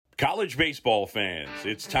College baseball fans,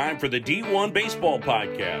 it's time for the D1 Baseball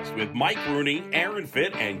Podcast with Mike Rooney, Aaron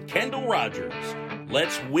Fitt, and Kendall Rogers.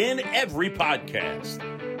 Let's win every podcast.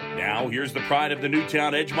 Now, here's the pride of the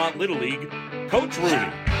Newtown Edgemont Little League, Coach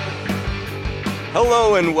Rooney.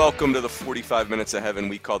 Hello and welcome to the 45 Minutes of Heaven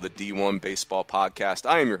we call the D1 Baseball Podcast.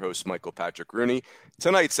 I am your host, Michael Patrick Rooney.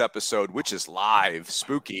 Tonight's episode, which is live,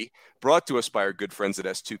 spooky, brought to us by our good friends at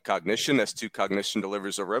S2 Cognition. S2 Cognition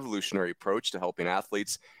delivers a revolutionary approach to helping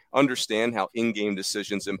athletes understand how in-game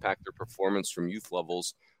decisions impact their performance from youth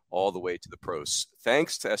levels all the way to the pros.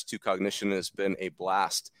 Thanks to S2 Cognition, it has been a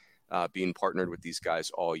blast being partnered with these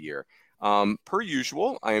guys all year. Per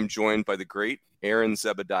usual, I am joined by the great Aaron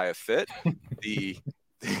Zebediah Fitt,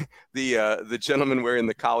 the gentleman wearing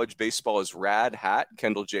the college baseball is rad hat,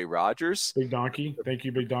 Kendall J. Rogers. Big Donkey. Thank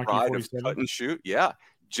you, Big Donkey. Pride of cut and shoot. Yeah.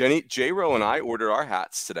 J-Ro and I ordered our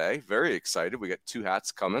hats today. Very excited. We got 2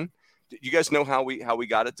 hats coming. You guys know how we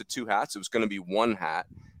got it to 2 hats? It was going to be 1 hat.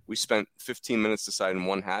 We spent 15 minutes deciding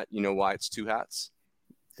 1 hat. You know why it's 2 hats?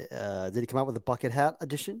 Did he come out with a bucket hat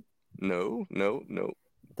edition? No.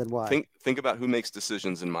 Then why? Think about who makes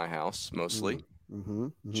decisions in my house mostly.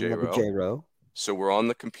 J-Ro. J-Ro. So we're on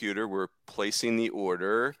the computer. We're placing the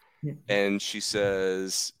order, and she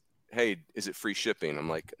says, "Hey, is it free shipping?" I'm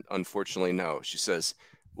like, "Unfortunately, no." She says,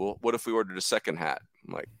 "Well, what if we ordered a second hat?"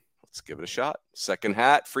 I'm like, "Let's give it a shot. Second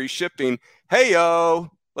hat, free shipping. Hey, yo,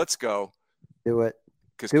 let's go. Do it.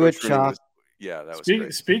 Do it, Shock. Yeah, that was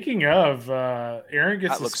great. Speaking of, Aaron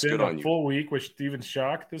gets to spend a full week with Steven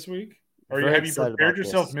Shock this week. Have you prepared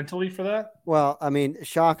yourself mentally for that? Well, I mean,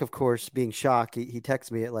 Shock, of course, being Shock, he texts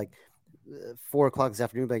me at like 4 o'clock this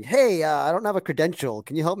afternoon, like, "Hey, I don't have a credential.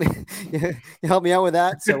 Can you help me? You help me out with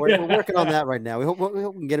that?" So we're working on that right now. We hope we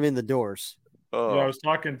can get him in the doors. Oh. Yeah, I was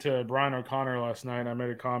talking to Brian O'Connor last night. I made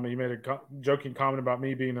a comment. He made a joking comment about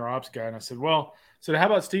me being their ops guy, and I said, "Well, how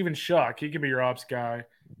about Steven Shock? He can be your ops guy."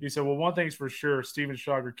 He said, "Well, one thing's for sure, Steven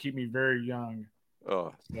Shock will keep me very young."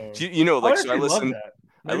 Oh, so, I listen.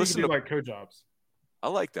 I listen to like co-jobs. I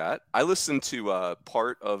like that. I listened to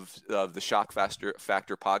part of the Shock Factor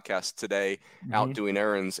podcast today, out doing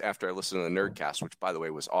errands after I listened to the Nerdcast, which, by the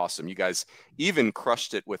way, was awesome. You guys even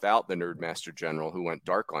crushed it without the Nerdmaster General, who went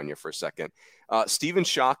dark on you for a second. Steven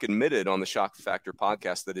Shock admitted on the Shock Factor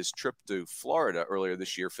podcast that his trip to Florida earlier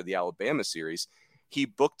this year for the Alabama series, he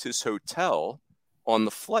booked his hotel on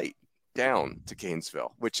the flight down to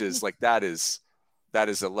Gainesville, which is like that is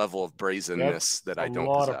a level of brazenness that I don't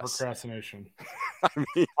possess. A lot of procrastination.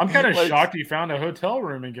 I'm kind of shocked he found a hotel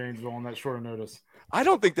room in Gainesville on that short notice. I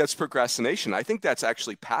don't think that's procrastination. I think that's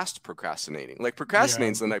actually past procrastinating. Like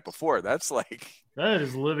procrastinating's the night before. That's like that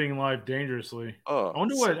is living life dangerously. I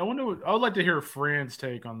wonder what I would like to hear Fran's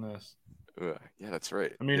take on this. Yeah, that's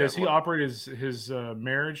right. I mean, does he operate his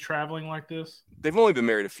marriage traveling like this? They've only been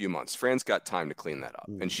married a few months. Fran's got time to clean that up,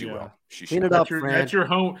 and she will. She clean it up, Fran. That's your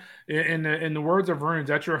home. In the words of Runes,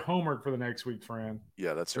 that's your homework for the next week, Fran.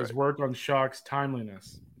 Yeah, that's right. Work on Shock's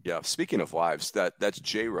timeliness. Yeah. Speaking of wives, that's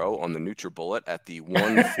J-Ro on the NutriBullet at the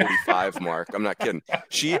 1:45 mark. I'm not kidding.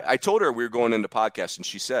 I told her we were going into podcast, and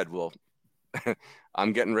she said, "Well,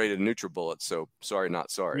 I'm getting ready to NutriBullet, so sorry, not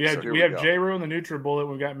sorry." We have J-Ro in the NutriBullet.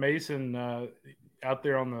 We've got Mason out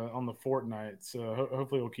there on the Fortnite, so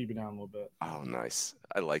hopefully we'll keep it down a little bit. Oh, nice.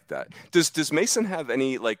 I like that. Does Mason have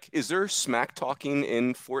any, like, is there smack talking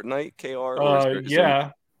in Fortnite, KR?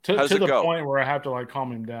 Yeah, to the point where I have to like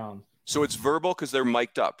calm him down. So it's verbal because they're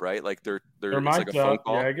mic'd up, right? Like they're mic'd like a phone up.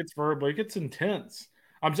 call. Yeah, it gets verbal. It gets intense.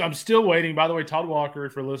 I'm still waiting. By the way, Todd Walker,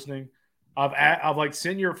 if you're listening, I've like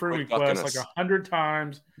sent your friend request like 100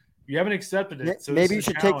 times. You haven't accepted it. So maybe you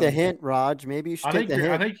should take the hint, Raj. Maybe you should take the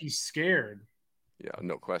hint. I think he's scared. Yeah,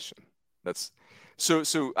 no question. That's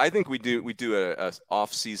so. I think we do a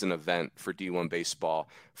off-season event for D1 baseball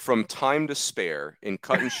from Time to Spare in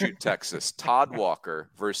Cut and Shoot, Texas. Todd Walker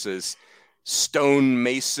versus Stone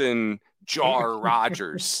Mason Jar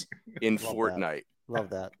Rogers in Fortnite.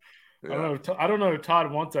 Love that. Yeah. I don't know if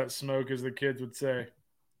Todd wants that smoke, as the kids would say.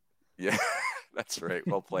 Yeah, that's right.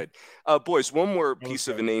 Well played. Boys, one more piece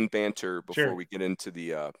of inane banter before we get into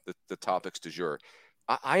the topics du jour.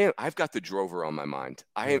 I've got the Drover on my mind.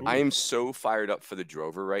 I am so fired up for the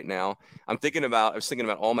Drover right now. I was thinking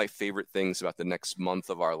about all my favorite things about the next month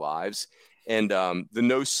of our lives. And the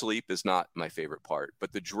no sleep is not my favorite part,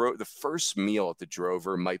 but the first meal at the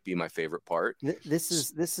Drover might be my favorite part. This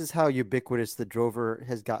is how ubiquitous the Drover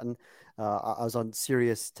has gotten. I was on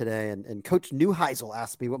Sirius today, and Coach Neuheisel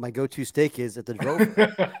asked me what my go-to steak is at the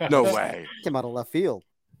Drover. No way. Came out of left field.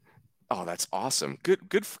 Oh, that's awesome. Good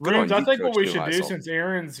Rooms, on you, I think Coach what we should do, Neuheisel. since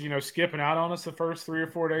Aaron's, skipping out on us the first 3 or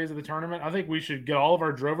 4 days of the tournament, I think we should get all of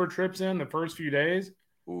our Drover trips in the first few days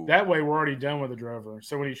Ooh. That way, we're already done with the Drover.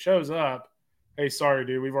 So when he shows up, hey, sorry,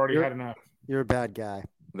 dude, we've already had enough. You're a bad guy.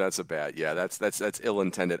 That's a bad. Yeah, that's ill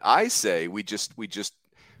intended. I say we just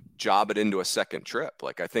job it into a second trip.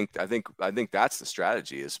 Like I think that's the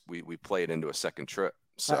strategy is we play it into a second trip.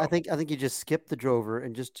 So I think you just skip the Drover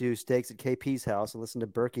and just do steaks at KP's house and listen to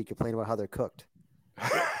Berkey complain about how they're cooked.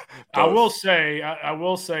 I will say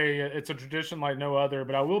it's a tradition like no other,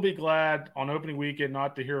 but I will be glad on opening weekend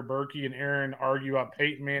not to hear Berkey and Aaron argue about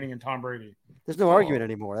Peyton Manning and Tom Brady. There's no argument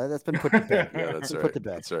anymore. That's been put to bed. Yeah, that's right. Put to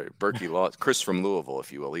bed. That's right. Berkey lost. Chris from Louisville,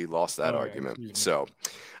 if you will, he lost that argument. Yeah. So,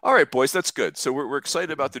 all right, boys, that's good. So we're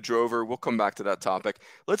excited about the Drover. We'll come back to that topic.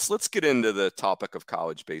 Let's get into the topic of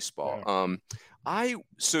college baseball. Yeah.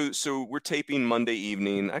 So we're taping Monday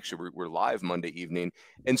evening. Actually, we're live Monday evening,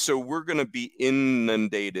 and so we're going to be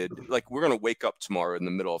inundated. Like we're going to wake up tomorrow in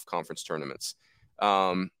the middle of conference tournaments.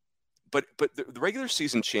 But the regular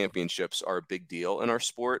season championships are a big deal in our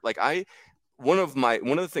sport. Like one of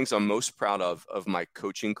the things I'm most proud of my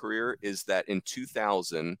coaching career is that in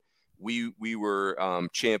 2000 we were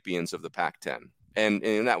champions of the Pac-10.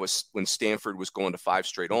 And that was when Stanford was going to 5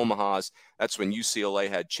 straight Omahas. That's when UCLA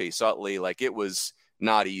had Chase Utley. Like it was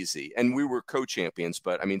not easy. And we were co-champions,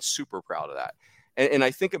 but I mean, super proud of that. And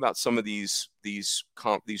I think about some of these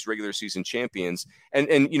regular season champions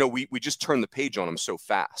and we just turned the page on them so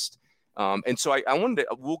fast. And so I wanted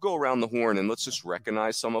to, we'll go around the horn and let's just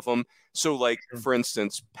recognize some of them. So like, for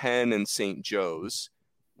instance, Penn and St. Joe's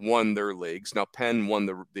won their leagues. Now Penn won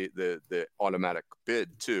the automatic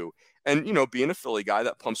bid too. And, being a Philly guy,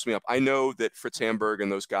 that pumps me up. I know that Fritz Hamburg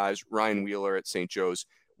and those guys, Ryan Wheeler at St. Joe's,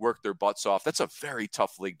 worked their butts off. That's a very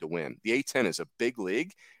tough league to win. The A-10 is a big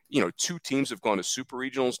league. 2 teams have gone to super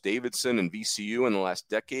regionals, Davidson and VCU in the last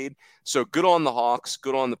decade. So good on the Hawks,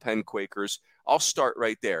 good on the Penn Quakers. I'll start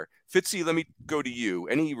right there. Fitzy, let me go to you.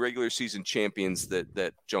 Any regular season champions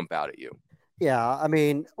that jump out at you? Yeah, I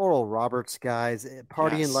mean, Oral Roberts, guys,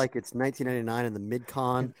 partying like it's 1999 in the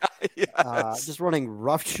Mid-Con. Yes. Just running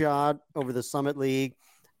roughshod over the Summit League,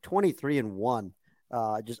 23-1.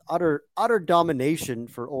 Just utter domination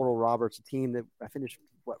for Oral Roberts, a team that I finished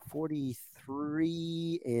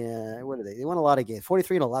 43 and what are they? They won a lot of games,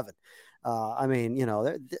 43-11. I mean,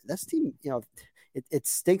 that's team. It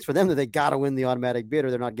stinks for them that they got to win the automatic bid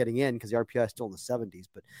or they're not getting in because the RPI is still in the 70s.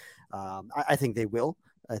 But I think they will.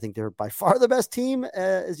 I think they're by far the best team,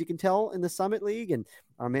 as you can tell, in the Summit League. And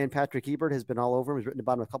our man Patrick Ebert has been all over him. He's written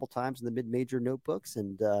about him a couple times in the mid-major notebooks.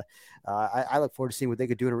 And I look forward to seeing what they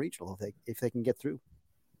could do in a regional if they can get through.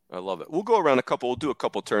 I love it. We'll go around we'll do a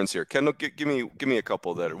couple turns here. Kendall, give me a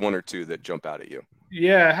couple one or two that jump out at you.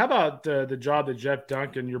 Yeah, how about the job that Jeff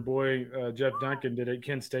Duncan, your boy Jeff Duncan, did at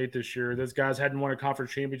Kent State this year? Those guys hadn't won a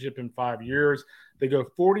conference championship in 5 years. They go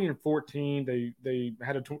 40-14. They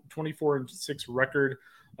had a 24-6 record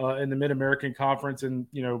in the Mid-American Conference, and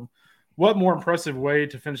what more impressive way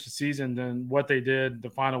to finish the season than what they did the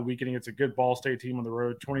final weekend against a good Ball State team on the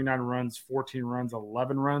road? 29 runs, 14 runs,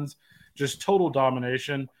 11 runs, just total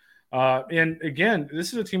domination. And again,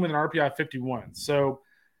 this is a team with an RPI 51. So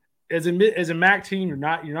as a MAC team, you're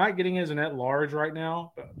not getting as an at-large right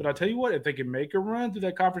now. But I tell you what, if they can make a run through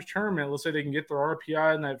that conference tournament, let's say they can get their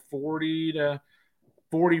RPI in that 40 to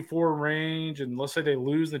 44 range, and let's say they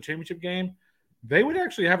lose the championship game, they would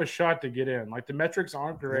actually have a shot to get in. Like the metrics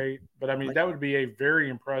aren't great, but I mean that would be a very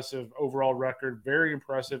impressive overall record, very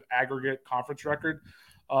impressive aggregate conference record.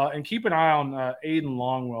 And keep an eye on Aiden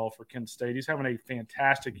Longwell for Kent State. He's having a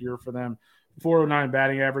fantastic year for them. 409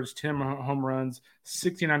 batting average, 10 home runs,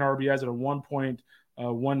 69 RBIs at a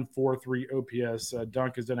 1.143 OPS.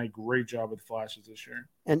 Dunk has done a great job with Flashes this year.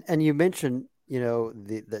 And you mentioned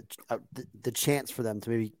the chance for them to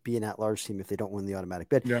maybe be an at-large team if they don't win the automatic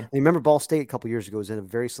bid. Yeah. And remember, Ball State a couple years ago was in a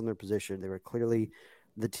very similar position. They were clearly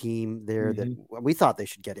the team there that we thought they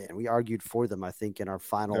should get in. We argued for them, I think, in our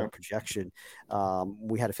final projection.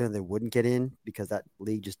 We had a feeling they wouldn't get in because that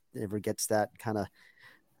league just never gets that kind of.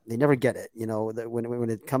 They never get it, when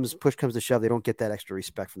it comes, push comes to shove, they don't get that extra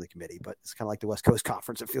respect from the committee, but it's kind of like the West Coast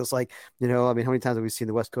Conference. It feels like, I mean, how many times have we seen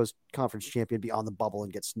the West Coast Conference champion be on the bubble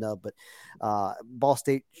and get snubbed? But Ball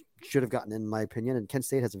State should have gotten in my opinion, and Kent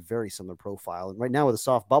State has a very similar profile. And right now with a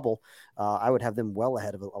soft bubble, I would have them well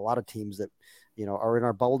ahead of a lot of teams that, are in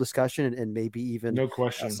our bubble discussion and maybe even no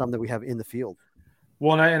question some that we have in the field.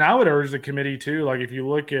 Well, and I would urge the committee too, like if you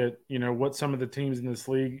look at, what some of the teams in this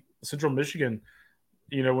league, Central Michigan,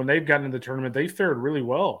 when they've gotten into the tournament, they fared really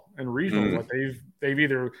well in regionals. Like they've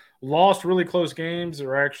either lost really close games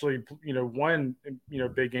or actually, won,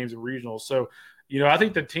 big games in regionals. So, I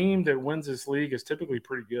think the team that wins this league is typically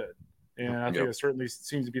pretty good. And I think it certainly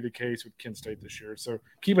seems to be the case with Kent State this year. So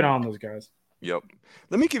keep an eye on those guys. Yep.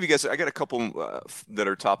 Let me give you guys, I got a couple that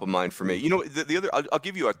are top of mind for me. You know, the other, I'll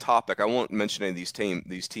give you a topic. I won't mention any of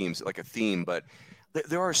these teams like a theme, but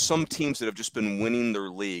there are some teams that have just been winning their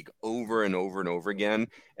league over and over and over again.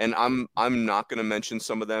 And I'm not going to mention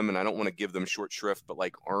some of them, and I don't want to give them short shrift, but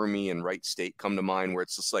like Army and Wright State come to mind, where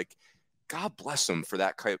it's just like, God bless them for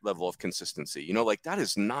that kind of level of consistency. You know, like that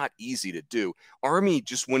is not easy to do. Army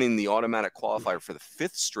just winning the automatic qualifier for the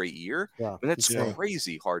 5th straight year. Yeah, and that's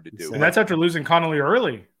crazy hard to do. And that's after losing Connolly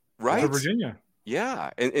early, right? To Virginia. Yeah.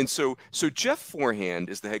 And so Jeff Forehand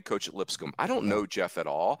is the head coach at Lipscomb. I don't know Jeff at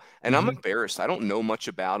all, and I'm embarrassed. I don't know much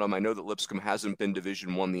about him. I know that Lipscomb hasn't been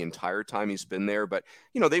Division I the entire time he's been there, but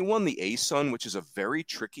you know, they won the ASUN, which is a very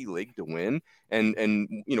tricky league to win. And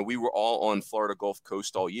you know, we were all on Florida Gulf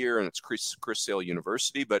Coast all year, and it's Chris Sale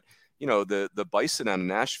University, but you know, the Bison out of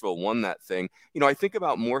Nashville won that thing. You know, I think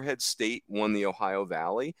about Morehead State won the Ohio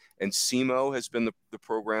Valley, and SEMO has been the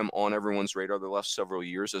program on everyone's radar the last several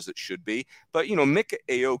years, as it should be. But, you know, Mick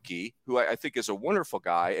Aoki, who I think is a wonderful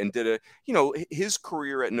guy and did his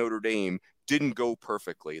career at Notre Dame didn't go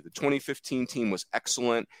perfectly. The 2015 team was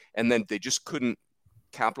excellent, and then they just couldn't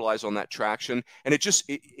capitalize on that traction. And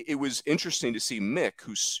it was interesting to see Mick,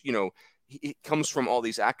 who's, you know, he comes from all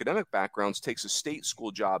these academic backgrounds, takes a state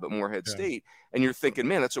school job at Morehead State, and you're thinking,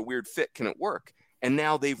 man, that's a weird fit. Can it work? And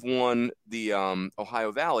now they've won the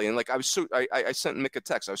Ohio Valley. And like, I sent Mick a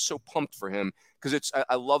text. I was so pumped for him, because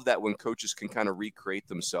I love that when coaches can kind of recreate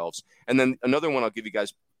themselves. And then another one I'll give you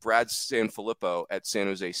guys, Brad Sanfilippo at San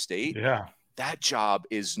Jose State. Yeah. That job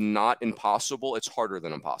is not impossible. It's harder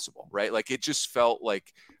than impossible, right? Like, it just felt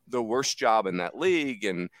like the worst job in that league.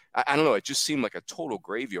 And I don't know, it just seemed like a total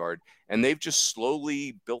graveyard. And they've just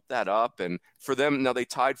slowly built that up. And for them, now they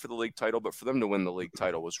tied for the league title, but for them to win the league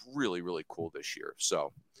title was really, really cool this year.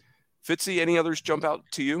 So, Fitzy, any others jump out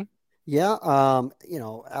to you? Yeah. You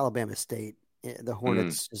know, Alabama State, the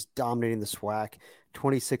Hornets is dominating the SWAC,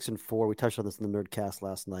 26-4. We touched on this in the Nerdcast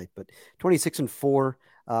last night, but 26-4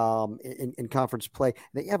 in conference play.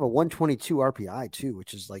 They have a 122 RPI too,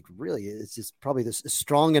 which is like really, it's just probably as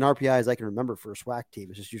strong in RPI as I can remember for a SWAC team.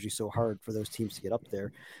 It's just usually so hard for those teams to get up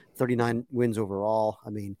there. 39 wins overall. I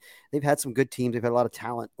mean, they've had some good teams. They've had a lot of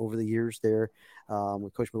talent over the years there.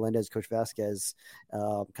 With Coach Melendez, Coach Vasquez,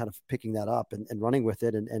 kind of picking that up and running with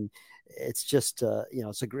it. And it's just, you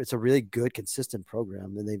know, it's a really good, consistent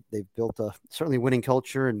program. And they've built a certainly winning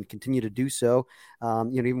culture and continue to do so.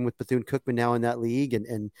 You know, even with Bethune-Cookman now in that league.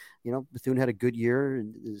 And, you know, Bethune had a good year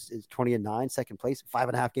and is 20-9, second place,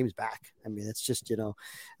 5.5 games back. I mean, it's just, you know,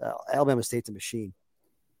 Alabama State's a machine.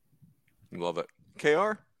 Love it.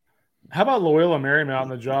 KR? How about Loyola Marymount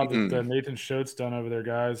and the job that Nathan Schoat's done over there,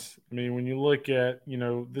 guys? I mean, when you look at, you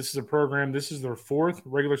know, this is a program, this is their 4th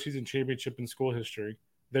regular season championship in school history.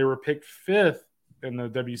 They were picked 5th in the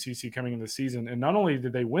WCC coming into the season. And not only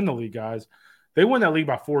did they win the league, guys, they won that league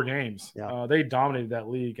by 4 games. Yeah. They dominated that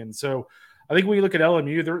league. And so I think when you look at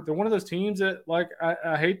LMU, they're one of those teams that, like,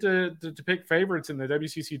 I hate to pick favorites in the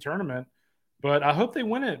WCC tournament, but I hope they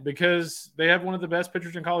win it, because they have one of the best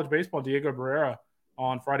pitchers in college baseball, Diego Barrera,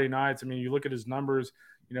 on Friday nights. I mean, you look at his numbers,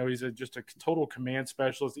 you know, he's just a total command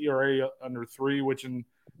specialist, ERA under 3, which in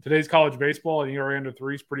today's college baseball, an ERA under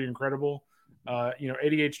 3 is pretty incredible. You know,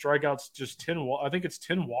 88 strikeouts, just 10, I think it's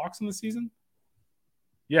 10 walks in the season.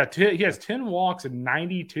 Yeah, he has 10 walks and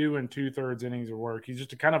 92 2/3 innings of work. He's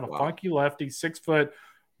just a kind of a funky lefty, 6 foot,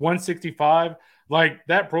 165. Like,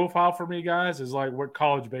 that profile for me, guys, is like what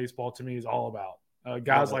college baseball to me is all about.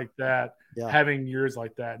 Guys like that, having years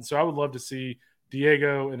like that. And so I would love to see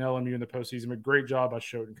Diego and LMU in the postseason. A great job by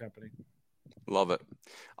Schoat and company. Love it.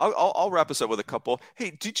 I'll wrap us up with a couple.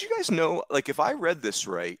 Hey, did you guys know, like, if I read this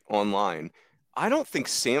right online, I don't think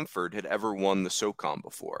Samford had ever won the SoCon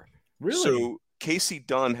before. Really? So Casey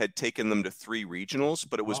Dunn had taken them to 3 regionals,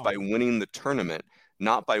 but it was by winning the tournament,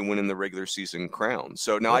 not by winning the regular season crown.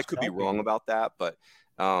 So now I could be wrong about that, but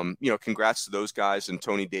you know, congrats to those guys and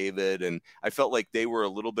Tony David. And I felt like they were a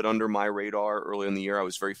little bit under my radar early in the year. I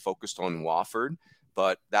was very focused on Wofford,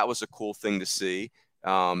 but that was a cool thing to see. You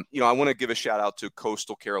know, I want to give a shout out to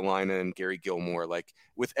Coastal Carolina and Gary Gilmore. Like,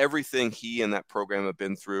 with everything he and that program have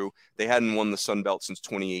been through, they hadn't won the Sun Belt since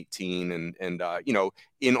 2018. And you know,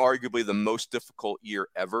 in arguably the most difficult year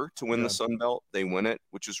ever to win the Sun Belt, they win it,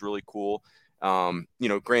 which is really cool. You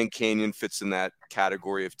know, Grand Canyon fits in that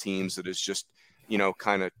category of teams that is just, you know,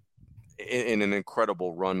 kind of in an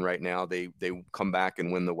incredible run right now. They come back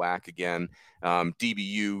and win the WAC again.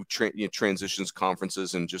 DBU transitions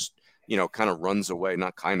conferences and just, you know, kind of runs away,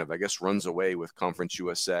 not kind of, I guess, runs away with Conference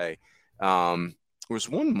USA. There was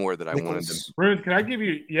one more that I wanted to. Rune, can I give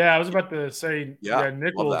you? Yeah, I was about to say. Yeah,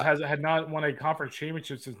 Nichols had not won a conference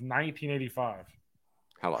championship since 1985.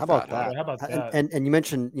 How about that? How about that? And you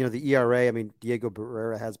mentioned, the ERA. I mean, Diego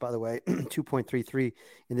Barrera has, by the way, 2.33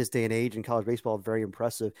 in this day and age in college baseball. Very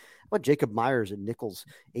impressive. How about Jacob Myers at Nichols,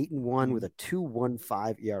 8-1 with a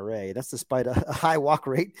 2.15 ERA. That's despite a high walk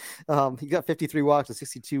rate. He got 53 walks in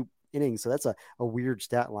 62 innings, so that's a weird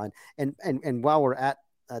stat line. And while we're at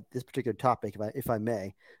this particular topic, if I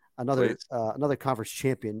may, another conference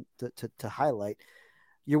champion to highlight,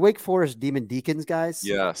 your Wake Forest Demon Deacons guys.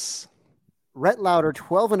 Yes. Rhett Lauder,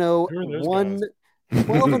 12-0,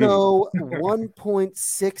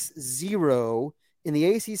 1.60 in the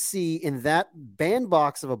ACC in that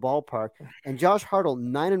bandbox of a ballpark, and Josh Hartle,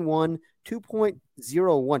 9-1,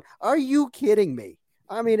 2.01. Are you kidding me?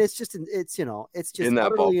 I mean, it's just in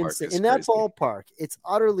that utterly insane. In that ballpark, it's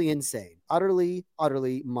utterly insane, utterly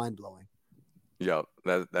mind blowing. Yeah,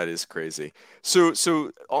 that is crazy. So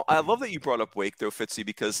I love that you brought up Wake though, Fitzy,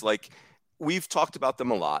 because we've talked about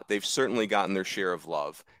them a lot. They've certainly gotten their share of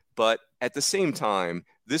love, but at the same time,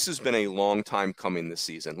 this has been a long time coming this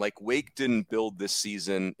season. Wake didn't build this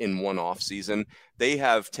season in one off season. They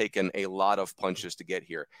have taken a lot of punches to get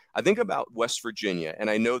here. I think about West Virginia, and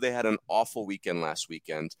I know they had an awful weekend last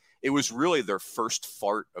weekend. It was really their first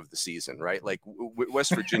fart of the season, right?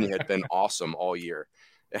 West Virginia had been awesome all year.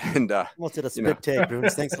 And almost did a spit take,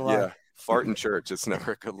 Bruce. Thanks a lot. Yeah, fart in church, it's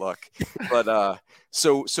never a good look. But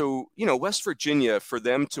so West Virginia, for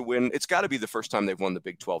them to win, it's got to be the first time they've won the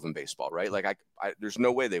Big 12 in baseball, right? There's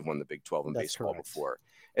no way they've won the Big 12 in baseball before.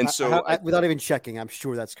 And so without even checking, I'm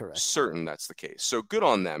sure that's correct. Certain that's the case. So good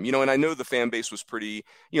on them. And I know the fan base was pretty,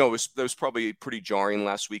 it was probably pretty jarring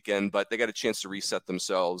last weekend, but they got a chance to reset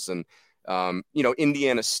themselves. And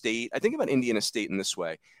Indiana State, I think about Indiana State in this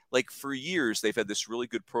way. For years, they've had this really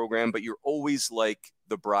good program, but you're always like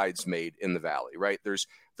the bridesmaid in the Valley, right? There's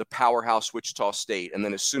the powerhouse Wichita State. And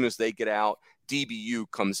then as soon as they get out,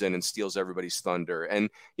 DBU comes in and steals everybody's thunder. And,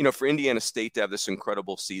 for Indiana State to have this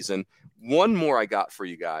incredible season, one more I got for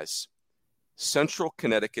you guys. Central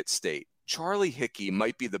Connecticut State. Charlie Hickey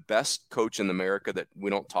might be the best coach in America that we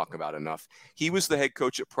don't talk about enough. He was the head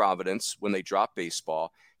coach at Providence when they dropped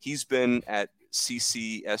baseball. He's been at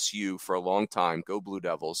CCSU for a long time. Go Blue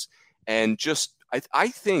Devils. And I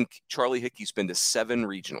think Charlie Hickey's been to 7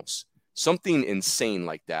 regionals, something insane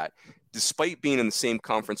like that, despite being in the same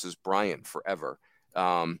conference as Bryant forever.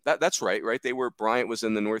 That's right? Bryant was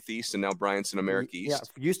in the Northeast, and now Bryant's in America East. Yeah,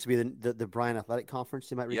 it used to be the Bryant Athletic Conference,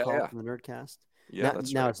 you might recall from the Nerdcast. Yeah,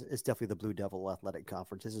 now it's definitely the Blue Devil Athletic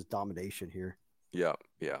Conference. This is domination here. Yeah.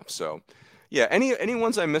 So, yeah. Any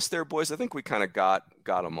ones I missed there, boys? I think we kind of got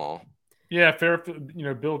them all. Yeah, Fairfield.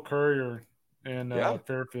 Bill Courier and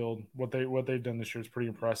Fairfield. What they've done this year is pretty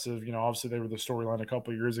impressive. Obviously they were the storyline a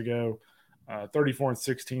couple of years ago.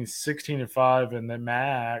 34-16, 16-5, and then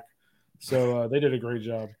MAC. So they did a great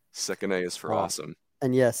job. Second A is for awesome.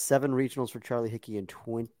 And yes, 7 regionals for Charlie Hickey in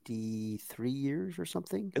 23 years or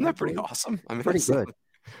something. Isn't that pretty awesome? I mean, pretty good.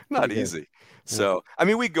 Not pretty easy. Good. So, I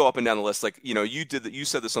mean, we go up and down the list. You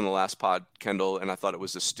said this on the last pod, Kendall, and I thought it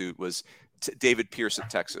was astute, was David Pierce at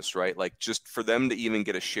Texas, right? Just for them to even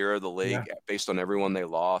get a share of the league based on everyone they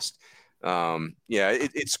lost.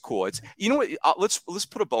 It's cool. It's, what, let's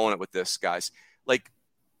put a bow on it with this, guys.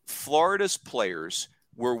 Florida's players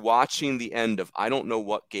were watching the end of I don't know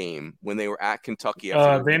what game when they were at Kentucky.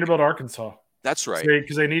 Vanderbilt, Arkansas. That's right.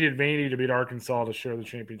 Because they needed Vandy to beat Arkansas to share the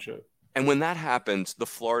championship. And when that happened, the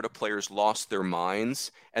Florida players lost their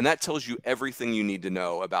minds. And that tells you everything you need to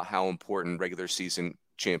know about how important regular season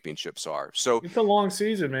championships are. So it's a long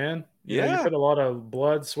season, man. You put a lot of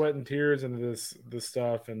blood, sweat, and tears into this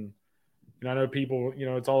stuff. And I know people,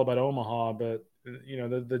 it's all about Omaha, but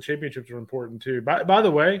the championships are important too. By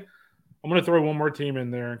the way, I'm going to throw one more team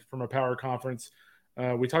in there from a power conference.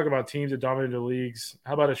 We talk about teams that dominated the leagues.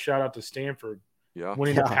 How about a shout out to Stanford?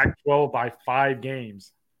 Winning the Pac-12 by 5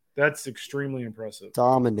 games. That's extremely impressive.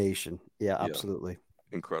 Domination. Yeah, absolutely.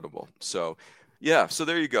 Incredible. So, so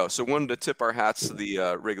there you go. So wanted to tip our hats to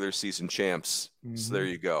the regular season champs. Mm-hmm. So there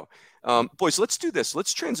you go. Boys, let's do this.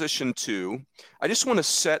 Let's transition to, I just want to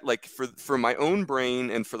set for my own brain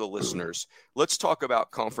and for the listeners, let's talk about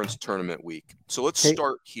conference tournament week. So let's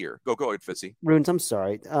start here. Go ahead, Fitzy. Runes, I'm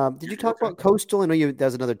sorry. Did you talk about Coastal? I know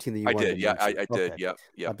there's another team that you wanted to mention. I did. Yeah.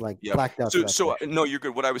 I blacked out. So no, you're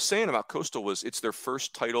good. What I was saying about Coastal was it's their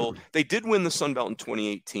first title. They did win the Sun Belt in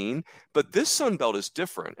 2018, but this Sun Belt is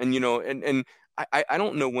different. And, I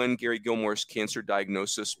don't know when Gary Gilmore's cancer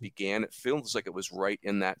diagnosis began. It feels like it was right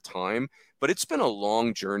in that time. But it's been a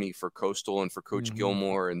long journey for Coastal and for Coach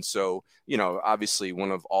Gilmore. And so, obviously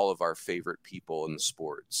one of all of our favorite people in the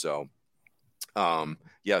sport. So,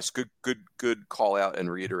 yes, good call out and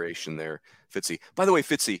reiteration there, Fitzy. By the way,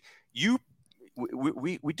 Fitzy,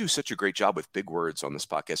 we do such a great job with big words on this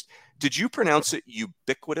podcast. Did you pronounce it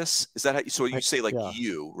ubiquitous? Is that how you say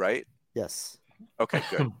you, right? Yes. Okay,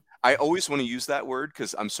 good. I always want to use that word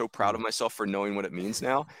because I'm so proud of myself for knowing what it means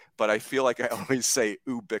now. But I feel like I always say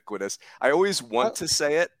ubiquitous. I always want to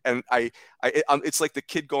say it, and it's like the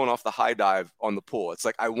kid going off the high dive on the pool. It's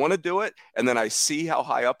like I want to do it, and then I see how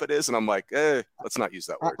high up it is, and I'm like, let's not use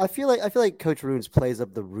that word. I feel like Coach Runes plays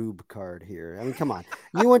up the Rube card here. I mean, come on,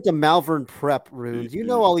 you went to Malvern Prep, Runes. You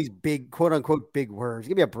know all these big quote unquote big words.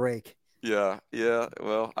 Give me a break. Yeah.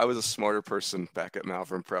 Well, I was a smarter person back at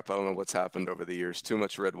Malvern Prep. I don't know what's happened over the years. Too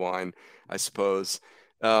much red wine, I suppose.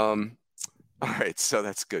 All right, so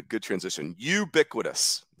that's good. Good transition.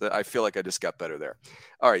 Ubiquitous. I feel like I just got better there.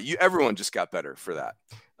 All right, everyone just got better for that.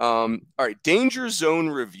 All right, danger zone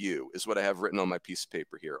review is what I have written on my piece of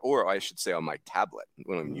paper here, or I should say on my tablet.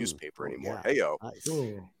 We don't even use paper anymore. Yeah. Hey-o.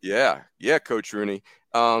 Nice. Yeah, Coach Rooney.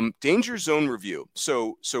 Danger zone review.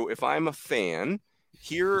 So if I'm a fan,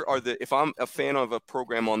 if I'm a fan of a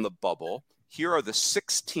program on the bubble, here are the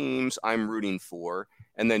 6 teams I'm rooting for,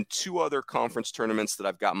 and then 2 other conference tournaments that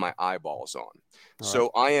I've got my eyeballs on. So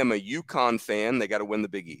I am a UConn fan. They got to win the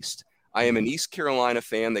Big East. I am an East Carolina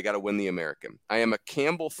fan. They got to win the American. I am a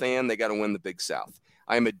Campbell fan. They got to win the Big South.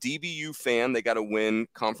 I am a DBU fan. They got to win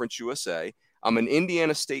Conference USA. I'm an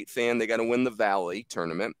Indiana State fan. They got to win the Valley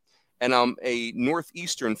tournament. And I'm a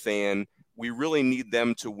Northeastern fan. We really need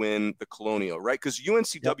them to win the Colonial, right? Because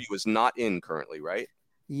UNCW is not in currently, right?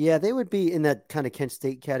 Yeah, they would be in that kind of Kent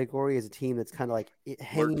State category as a team that's kind of like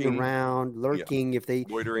hanging around, lurking. If they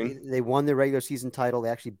won their regular season title, they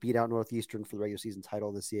actually beat out Northeastern for the regular season title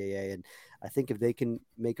of the CAA. And I think if they can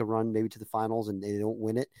make a run maybe to the finals and they don't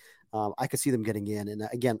win it, I could see them getting in. And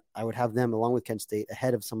again, I would have them along with Kent State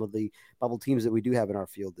ahead of some of the bubble teams that we do have in our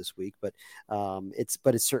field this week. But it's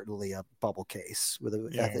certainly a bubble case with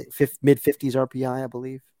a mid 50s RPI, I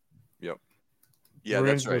believe. Yep. Yeah, we're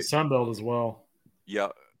that's into right. the Sun Belt as well. Yeah.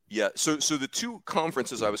 So the 2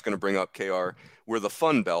 conferences I was going to bring up, KR, were the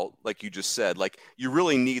Fun Belt, like you just said. Like, you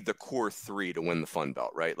really need the core 3 to win the Fun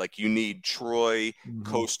Belt, right? Like, you need Troy,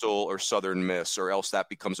 Coastal, or Southern Miss, or else that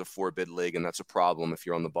becomes a 4-bid league, and that's a problem if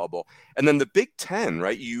you're on the bubble. And then the Big Ten,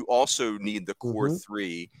 right? You also need the core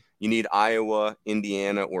 3. You need Iowa,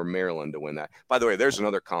 Indiana, or Maryland to win that. By the way, there's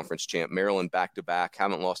another conference champ. Maryland back-to-back.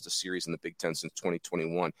 Haven't lost a series in the Big Ten since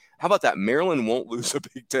 2021. How about that? Maryland won't lose a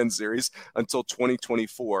Big Ten series until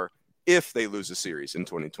 2024 if they lose a series in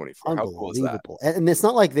 2024. How cool is that? And it's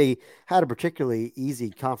not like they had a particularly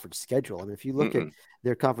easy conference schedule. I mean, if you look at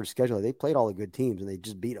their conference schedule, they played all the good teams, and they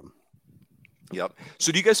just beat them. Yep.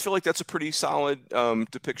 So do you guys feel like that's a pretty solid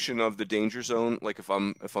depiction of the danger zone? Like if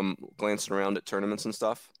I'm glancing around at tournaments and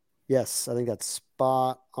stuff? Yes, I think that's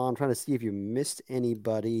spot on. I'm trying to see if you missed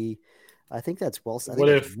anybody. I think that's well. What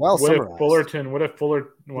if Fullerton?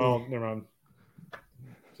 Well, never mind.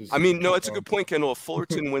 I mean, no, it's a good point, Kendall. If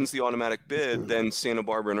Fullerton wins the automatic bid, then Santa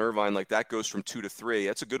Barbara and Irvine, like that goes from 2 to 3.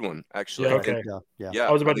 That's a good one, actually. Yeah, okay. Yeah.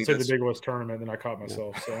 I was about to say the Big West tournament, and I caught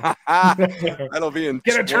myself. So that'll be in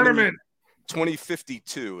get a tournament.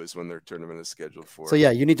 2052 is when their tournament is scheduled for. So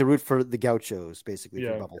yeah, you need to root for the Gauchos, basically,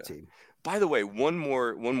 for the bubble team. By the way, one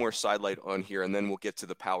more sidelight on here, and then we'll get to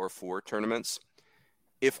the Power 4 tournaments.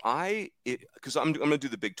 Because I'm going to do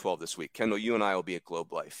the Big 12 this week. Kendall, you and I will be at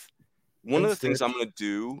Globe Life. One of the things I'm going to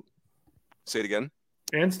do, say it again.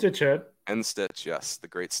 And Stitchhead. And Stitch, yes, the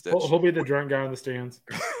great Stitch. He'll be the drunk guy in the stands.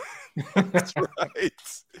 That's right.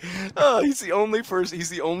 He's the only person. He's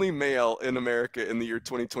the only male in America in the year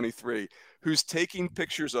 2023 who's taking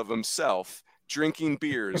pictures of himself drinking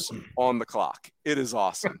beers on the clock. It is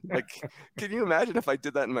awesome. Like, can you imagine if I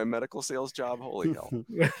did that in my medical sales job? Holy hell!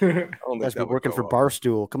 That's working for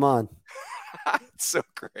Barstool. Come on. It's so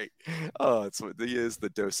great. He is the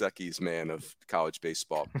Dos Equis man of college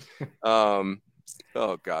baseball.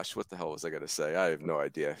 Oh gosh, what the hell was I going to say? I have no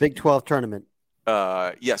idea. Big 12 tournament.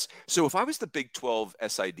 Yes. So if I was the Big 12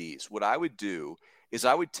 SIDs, what I would do is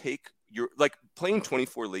I would take playing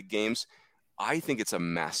 24 league games. I think it's a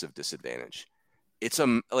massive disadvantage. It's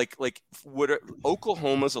what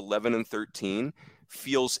Oklahoma's 11-13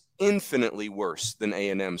 feels infinitely worse than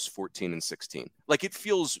A&M's 14-16. Like, it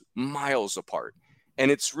feels miles apart.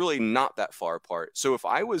 and it's really not that far apart. So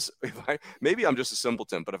maybe I'm just a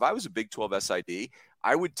simpleton, but if I was a Big 12 SID,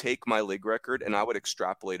 I would take my league record and I would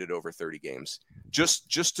extrapolate it over 30 games,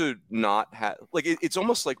 just to not have like it's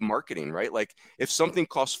almost like marketing, right? Like if something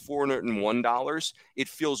costs $401, it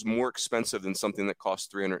feels more expensive than something that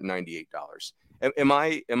costs $398. Am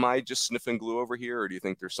I just sniffing glue over here, or do you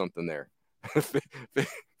think there's something there?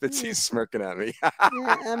 Fitzy's smirking at me. Yeah,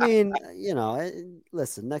 I mean,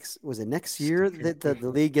 listen. Next year that the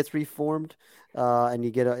league gets reformed, and you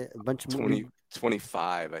get a bunch of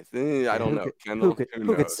 25, I think. I don't know.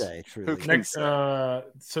 Who could say? Truly. Next, so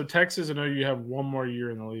Texas, I know you have one more year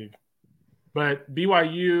in the league, but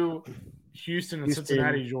BYU, Houston, and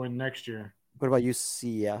Cincinnati join next year. What about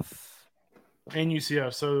UCF and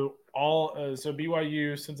UCF? So so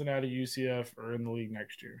BYU, Cincinnati, UCF are in the league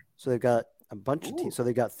next year. So they've got a bunch of teams. So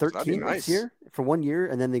they've got 13 this year for 1 year,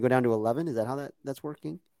 and then they go down to 11. Is that how that's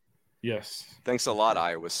working? Yes. Thanks a lot,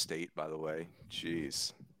 Iowa State, by the way.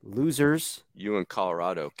 Jeez. Losers. You and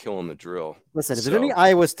Colorado killing the drill. Listen, if there's any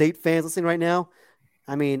Iowa State fans listening right now,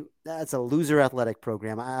 I mean, that's a loser athletic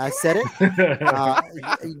program. I said it.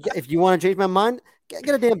 If you want to change my mind,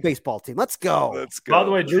 get a damn baseball team. Let's go. By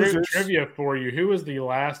the way, trivia for you. Who was the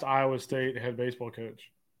last Iowa State head baseball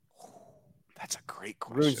coach? That's a great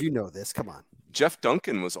question. Runes, you know this. Come on. Jeff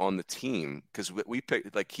Duncan was on the team because we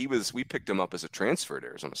picked him up as a transfer to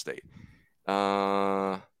Arizona State.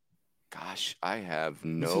 Gosh, I have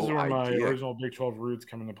no idea. This is where my original Big 12 roots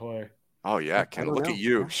come into play. Oh, yeah, Ken. Look at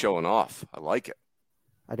you showing off. I like it.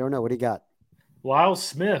 I don't know. What do you got? Lyle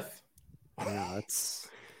Smith. Yeah, that's...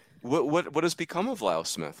 What has become of Lyle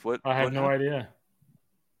Smith? I have no idea.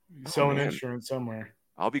 He's selling insurance somewhere.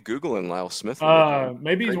 I'll be Googling Lyle Smith.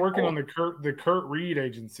 Maybe he's working on the Kurt Reed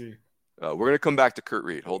agency. We're going to come back to Kurt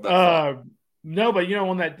Reed. Hold that. No, but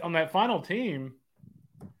on that final team,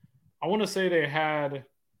 I want to say they had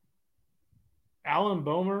Alan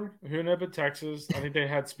Bomer, who ended up at Texas. I think they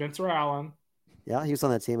had Spencer Allen. Yeah, he was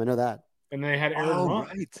on that team. I know that. And they had Aaron Runk.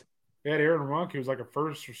 Right. They had Aaron Runk, who was like a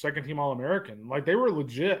first or second team All-American. Like, they were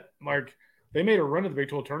legit. Like, they made a run at the Big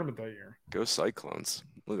 12 tournament that year. Go Cyclones.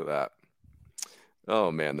 Look at that.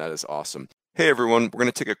 Oh, man, that is awesome. Hey, everyone. We're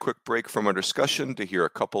going to take a quick break from our discussion to hear a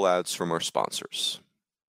couple ads from our sponsors.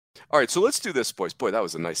 All right, so let's do this, boys. Boy, that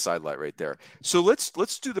was a nice sidelight right there. So let's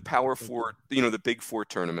do the Power Four, the Big Four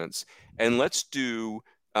tournaments, and let's do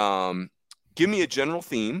give me a general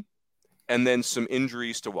theme and then some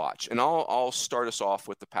injuries to watch. And I'll start us off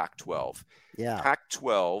with the Pac-12. Yeah.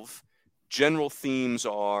 Pac-12 general themes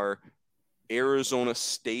are Arizona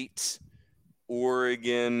State,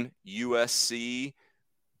 Oregon, USC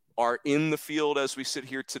are in the field as we sit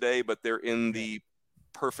here today, but they're in the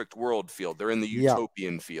perfect world field. They're in the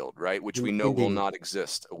utopian field, right? Which we know will not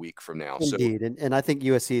exist a week from now. Indeed. So, and I think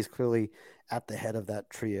USC is clearly at the head of that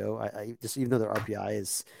trio. I just, even though their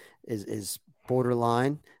RPI is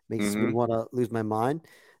borderline, makes me want to lose my mind.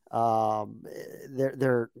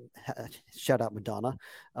 They're shout out Madonna.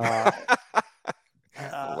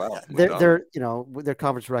 They're their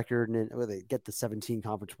conference record, and they get the 17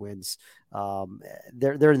 conference wins.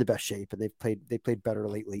 They're in the best shape, and they played better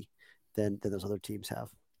lately than those other teams have.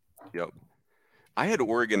 Yep. I had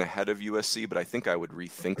Oregon ahead of USC, but I think I would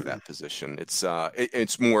rethink that position.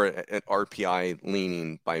 It's more an RPI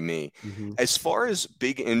leaning by me. Mm-hmm. As far as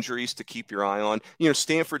big injuries to keep your eye on,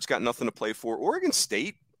 Stanford's got nothing to play for. Oregon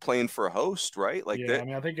State playing for a host, right? I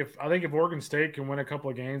mean, I think if Oregon State can win a couple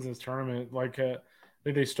of games in this tournament, I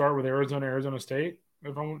think they start with Arizona State,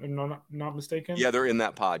 if I'm not mistaken. Yeah, they're in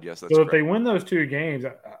that pod. Yes, that's so. Correct. If they win those two games,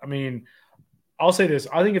 I mean, I'll say this: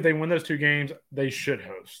 I think if they win those two games, they should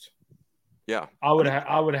host. Yeah, I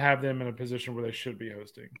would have them in a position where they should be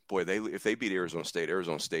hosting. Boy, if they beat Arizona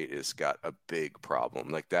State has got a big problem.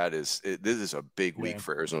 Like this is a big week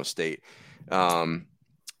for Arizona State. And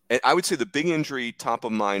I would say the big injury top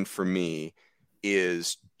of mind for me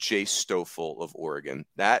is Jay Stoffel of Oregon.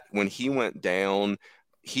 That when he went down,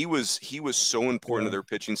 he was so important to their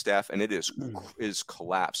pitching staff, and it is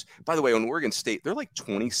collapsed. By the way, on Oregon State, they're like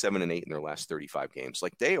 27-8 in their last 35 games.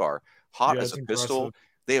 Like they are hot as a pistol.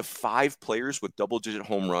 They have 5 players with double-digit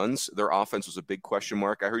home runs. Their offense was a big question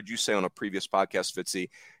mark. I heard you say on a previous podcast, Fitzy,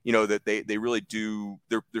 that they really do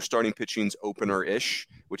their starting pitching's opener-ish,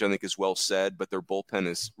 which I think is well said, but their bullpen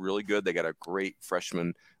is really good. They got a great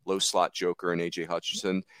freshman low-slot joker in A.J.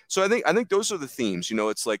 Hutchinson. So I think those are the themes.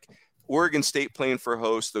 It's like Oregon State playing for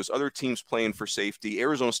host, those other teams playing for safety,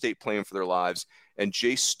 Arizona State playing for their lives, and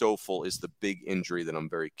Jay Stoffel is the big injury that I'm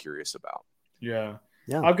very curious about. Yeah.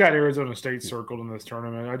 Yeah. I've got Arizona State circled in this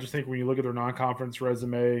tournament. I just think when you look at their non-conference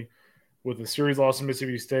resume with the series loss to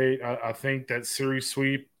Mississippi State, I think that series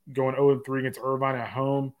sweep going 0-3 against Irvine at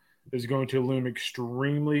home is going to loom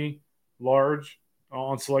extremely large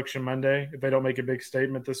on Selection Monday if they don't make a big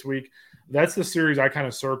statement this week. That's the series I kind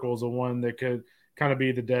of circle as the one that could kind of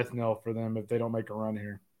be the death knell for them if they don't make a run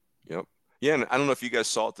here. Yep. Yeah, and I don't know if you guys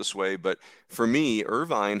saw it this way, but for me,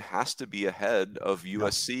 Irvine has to be ahead of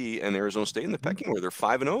USC and Arizona State in the pecking order. They're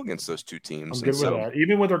 5-0 against those two teams. I'm good with that.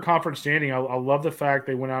 Even with their conference standing, I love the fact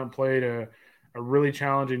they went out and played a really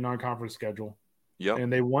challenging non-conference schedule. Yep.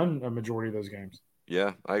 And they won a majority of those games.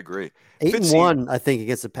 Yeah, I agree. 8-1, I think,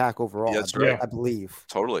 against the Pack overall. Yeah, that's right. I believe.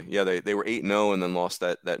 Totally. Yeah, they were 8-0 and then lost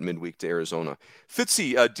that midweek to Arizona.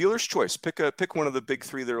 Fitzy, dealer's choice. Pick one of the big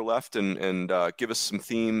three that are left and give us some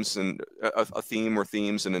themes and a theme or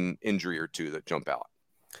themes and an injury or two that jump out.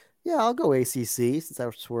 Yeah, I'll go ACC since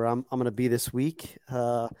that's where I'm going to be this week.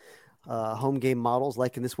 Home game models,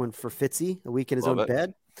 liking this one for Fitzy, a week in his own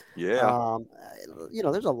bed. Yeah.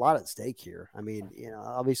 There's a lot at stake here. I mean,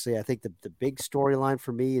 obviously I think the big storyline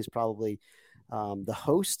for me is probably the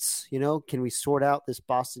hosts. Can we sort out this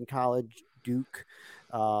Boston College, Duke,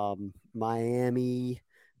 Miami,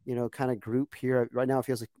 kind of group here? Right now it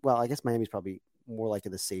feels like, well, I guess Miami's probably more like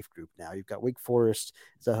in the safe group now. You've got Wake Forest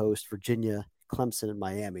as a host, Virginia, Clemson, and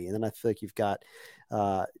Miami. And then I feel like you've got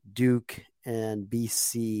Duke and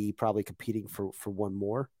BC probably competing for one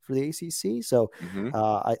more for the ACC. So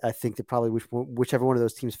I think that probably whichever one of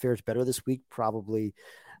those teams fares better this week probably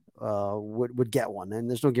would get one. And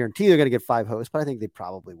there's no guarantee they're going to get 5 hosts, but I think they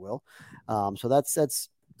probably will. So that's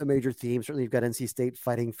a major theme. Certainly you've got NC State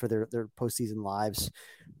fighting for their postseason lives.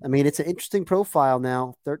 I mean, it's an interesting profile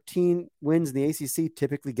now. 13 wins in the ACC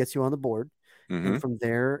typically gets you on the board. And from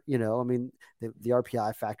there, the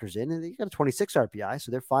RPI factors in, and you got a 26 RPI, so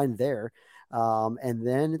they're fine there. And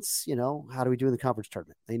then it's, how do we do in the conference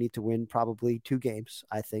tournament? They need to win probably 2 games,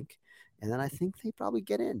 I think. And then I think they probably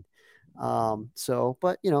get in.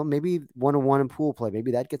 But maybe 1-1 in pool play,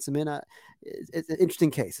 maybe that gets them in. It's an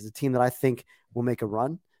interesting case. It's a team that I think will make a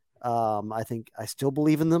run. I think I still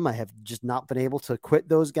believe in them. I have just not been able to quit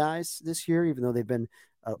those guys this year, even though they've been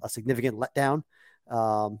a significant letdown.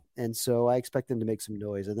 And so I expect them to make some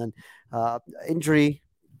noise. And then injury,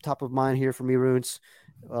 top of mind here for me, Runes.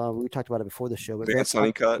 We talked about it before the show. But Vance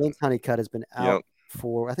Honeycutt has been out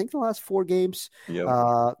for, I think, the last 4 games.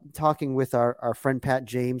 Talking with our friend Pat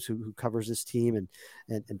James, who covers this team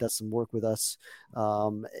and does some work with us.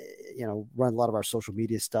 Run a lot of our social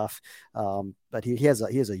media stuff. But he has a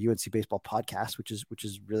UNC baseball podcast, which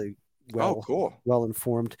is really well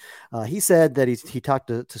informed. He said that he talked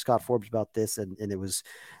to Scott Forbes about this, and it was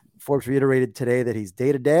Forbes reiterated today that he's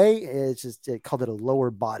day to day. It's just called it a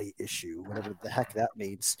lower body issue, whatever the heck that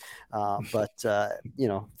means. But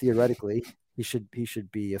theoretically, he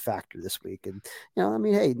should be a factor this week. And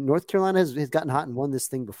hey, North Carolina has gotten hot and won this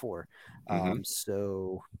thing before.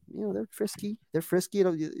 So they're frisky.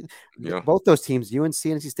 Both those teams, UNC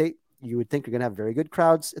and NC State, you would think are going to have very good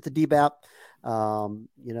crowds at the DBAP.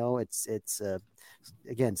 It's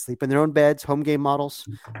again, sleep in their own beds, home game models.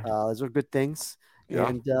 Those are good things. Yeah.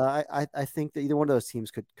 And I think that either one of those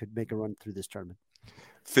teams could make a run through this tournament.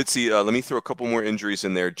 Fitzy, let me throw a couple more injuries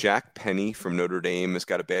in there. Jack Penny from Notre Dame has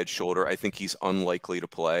got a bad shoulder. I think he's unlikely to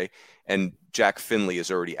play. And Jack Finley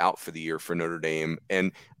is already out for the year for Notre Dame.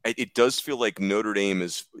 And it does feel like Notre Dame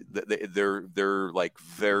is they're like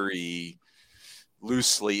very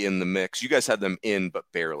loosely in the mix. You guys had them in, but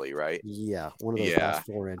barely, right? Yeah, one of those last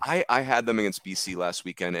 4 in. I had them against BC last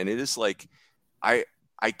weekend, and it is like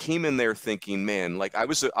I came in there thinking, man, like I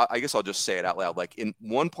guess I'll just say it out loud. Like in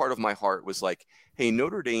one part of my heart was like, hey,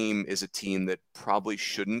 Notre Dame is a team that probably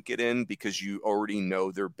shouldn't get in because you already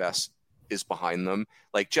know their best is behind them.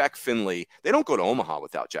 Like Jack Finley, they don't go to Omaha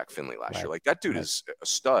without Jack Finley last year. Like that dude is a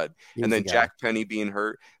stud. And then Jack Penny being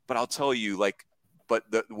hurt. But I'll tell you,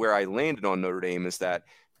 where I landed on Notre Dame is that,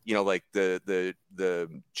 like the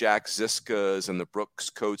Jack Ziskas and the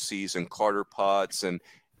Brooks Coatsies and Carter Potts and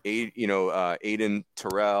Aiden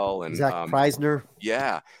Terrell and Zach Preisner.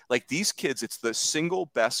 Yeah. Like these kids, it's the single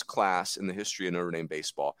best class in the history of Notre Dame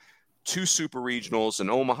baseball. 2 super regionals in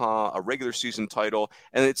Omaha, a regular season title.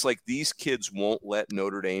 And it's like these kids won't let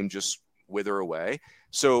Notre Dame just wither away.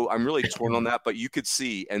 So I'm really torn on that, but you could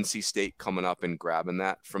see NC State coming up and grabbing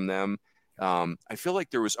that from them. I feel like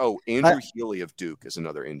there was Andrew Healy of Duke is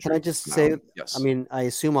another injury. Can I just say, yes. I mean, I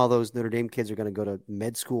assume all those Notre Dame kids are going to go to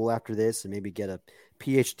med school after this and maybe get a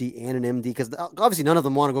PhD and an MD, because obviously none of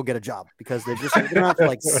them want to go get a job because they're not for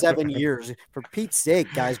like 7 years. For Pete's sake,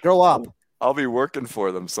 guys, grow up. I'll be working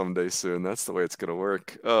for them someday soon. That's the way it's going to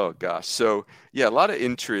work. Oh gosh. So yeah, a lot of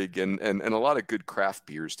intrigue and a lot of good craft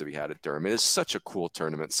beers to be had at Durham. It is such a cool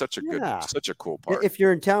tournament, such a cool part. If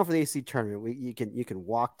you're in town for the AC tournament, you can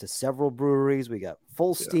walk to several breweries. We got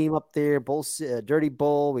Full Steam up there, Dirty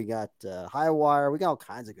Bull. We got High Wire. We got all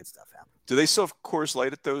kinds of good stuff happening. Do they still have Coors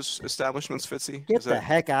Light at those establishments, Fitzy? Get the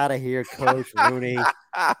heck out of here, Coach Rooney.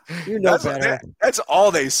 You know better. That's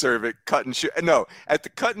all they serve at Cut and Shoot. No, at the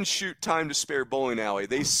Cut and Shoot Time to Spare bowling alley,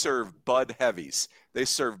 they serve Bud Heavies. They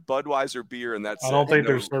serve Budweiser beer, and that's. I don't think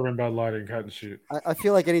they're serving Bud Light and Cut and Shoot. I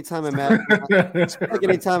feel like anytime I'm at,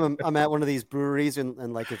 I'm at one of these breweries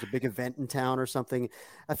and like there's a big event in town or something,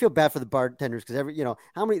 I feel bad for the bartenders because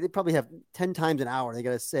how many they probably have 10 times an hour they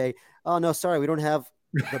got to say, oh no, sorry, we don't have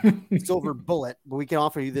the Silver Bullet, but we can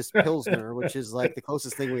offer you this Pilsner, which is like the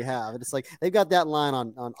closest thing we have. And it's like they've got that line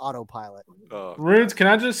on autopilot. Rudes, can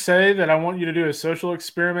I just say that I want you to do a social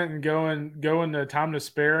experiment and go in the Time to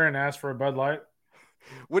Spare and ask for a Bud Light?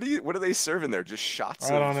 What are they serving there? Just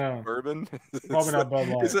shots I don't know. bourbon? Probably not Bud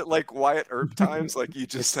Light. Is it like Wyatt Earp times? Like you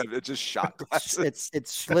just have it just shot glasses?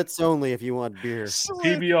 It's Schlitz only if you want beer.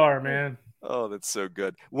 PBR, man. Oh, that's so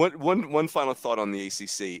good. One final thought on the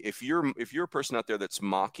ACC. If you're a person out there that's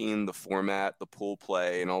mocking the format, the pool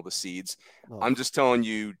play, and all the seeds, I'm just telling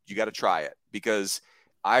you, you got to try it because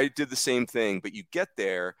I did the same thing. But you get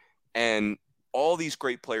there, and all these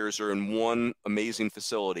great players are in one amazing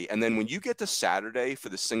facility, and then when you get to Saturday for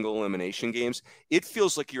the single elimination games, it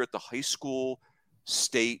feels like you're at the high school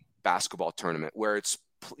state basketball tournament where it's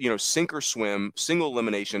sink or swim, single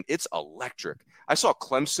elimination. It's electric. I saw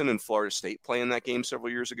Clemson and Florida State play in that game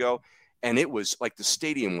several years ago, and it was like the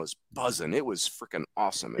stadium was buzzing. It was freaking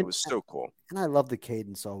awesome. It was so cool. And I love the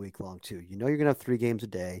cadence all week long, too. You're going to have 3 games a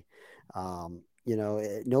day.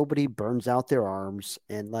 Nobody burns out their arms.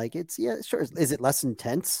 And, like, sure. Is it less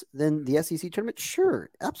intense than the SEC tournament? Sure.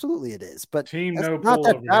 Absolutely it is. But it's not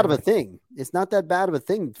that bad of a thing. It's not that bad of a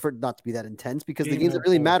thing for it not to be that intense because the games that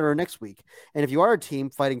really matter are next week. And if you are a team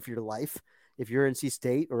fighting for your life, if you're NC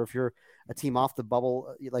State or if you're a team off the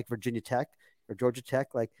bubble like Virginia Tech or Georgia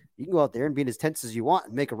Tech, like you can go out there and be as tense as you want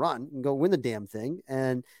and make a run and go win the damn thing.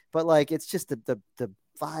 But like it's just the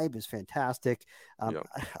vibe is fantastic.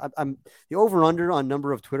 I'm the over under on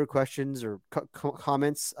number of Twitter questions or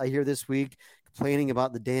comments I hear this week complaining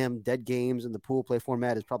about the damn dead games and the pool play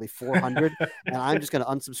format is probably 400, and I'm just going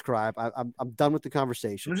to unsubscribe. I'm done with the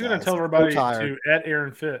conversation. I'm just going to tell everybody to at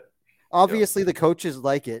Aaron Fit. Obviously, the coaches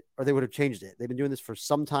like it, or they would have changed it. They've been doing this for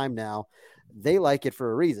some time now. They like it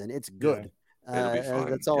for a reason. It's good. Yeah.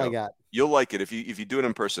 That's all I got. You'll like it if you do it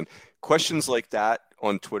in person. Questions like that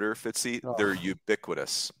on Twitter, Fitzy, they're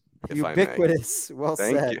ubiquitous. Ubiquitous. Well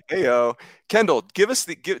Thank said. you. Heyo, Kendall,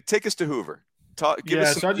 take us to Hoover. Give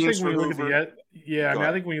us some teams for Hoover.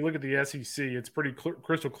 I think when you look at the SEC, it's pretty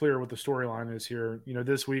crystal clear what the storyline is here.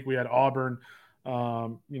 This week we had Auburn,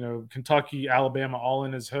 Kentucky, Alabama, all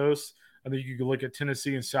in as hosts. I think you could look at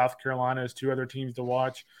Tennessee and South Carolina as 2 other teams to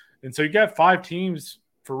watch. And so you got 5 teams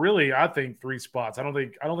for really, I think, 3 spots. I don't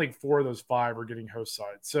think 4 of those 5 are getting host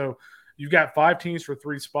sides. So you've got 5 teams for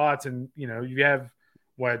 3 spots, and you have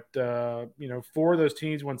 4 of those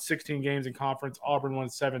teams won 16 games in conference. Auburn won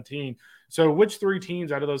 17. So which 3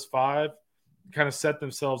 teams out of those 5 kind of set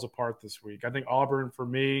themselves apart this week? I think Auburn, for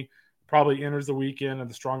me, probably enters the weekend in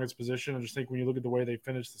the strongest position. I just think when you look at the way they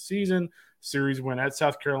finished the season, series win at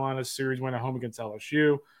South Carolina, series win at home against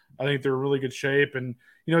LSU, I think they're in really good shape. And,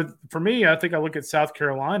 for me, I think I look at South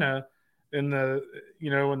Carolina in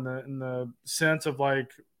the sense of how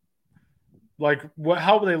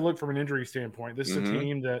would they look from an injury standpoint? This is a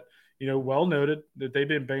team that, well noted that they've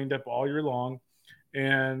been banged up all year long.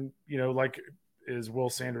 And, is Will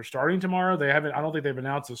Sanders starting tomorrow? I don't think they've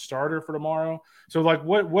announced a starter for tomorrow. So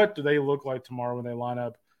what do they look like tomorrow when they line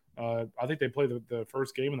up? I think they play the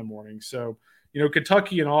first game in the morning. So,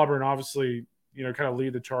 Kentucky and Auburn obviously, kind of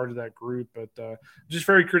lead the charge of that group, but just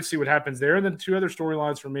very curious to see what happens there. And then 2 other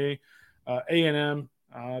storylines for me, A&M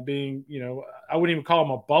being, I wouldn't even call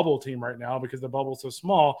them a bubble team right now because the bubble's so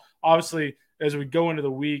small. Obviously, as we go into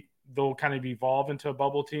the week, they'll kind of evolve into a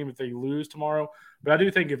bubble team if they lose tomorrow. But I do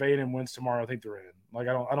think if A&M wins tomorrow, I think they're in. I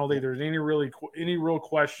don't think there's any real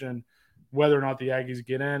question whether or not the Aggies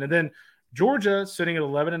get in. And then Georgia sitting at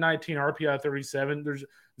 11-19 RPI 37. There's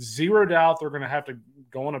zero doubt they're going to have to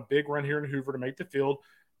go on a big run here in Hoover to make the field.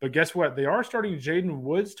 But guess what? They are starting Jaden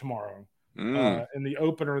Woods tomorrow in the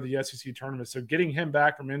opener of the SEC tournament. So getting him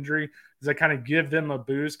back from injury, does that kind of give them a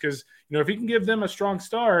boost? Because, if he can give them a strong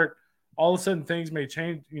start, all of a sudden things may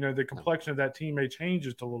change. The complexion of that team may change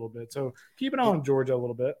just a little bit. So keep an eye on Georgia a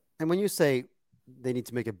little bit. And when you say they need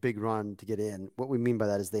to make a big run to get in. What we mean by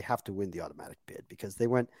that is they have to win the automatic bid because they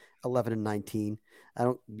went 11-19.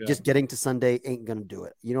 Just getting to Sunday ain't going to do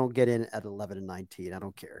it. You don't get in at 11-19. I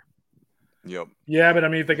don't care. Yep. Yeah, but I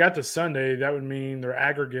mean, if they got to Sunday, that would mean their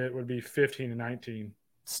aggregate would be 15-19.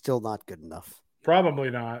 Still not good enough. Probably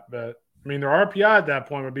not, but I mean, their RPI at that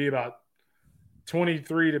point would be about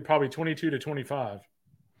 23 to probably 22 to 25.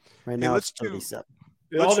 Right now, it's 37.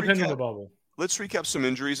 It all depends on the bubble. Let's recap some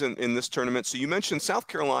injuries in this tournament. So you mentioned South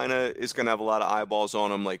Carolina is going to have a lot of eyeballs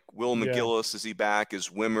on them. Like Will McGillis, is he back? Is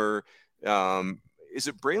Wimmer? Is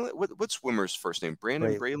it Braylon? What's Wimmer's first name?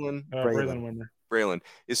 Braylon? Braylon Wimmer. Braylon.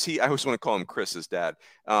 Is he? I always want to call him Chris's dad.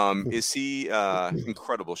 Is he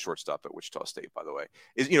incredible shortstop at Wichita State? By the way,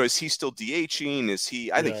 is he still DHing? Is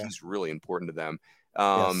he? I think he's really important to them.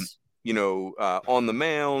 Yes. On the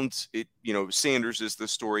mound, Sanders is the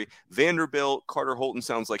story. Vanderbilt, Carter Holton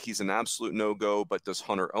sounds like he's an absolute no-go, but does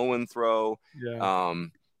Hunter Owen throw? Yeah.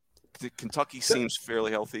 Kentucky seems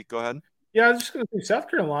fairly healthy. Go ahead. Yeah, I was just going to say South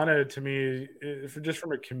Carolina, to me, just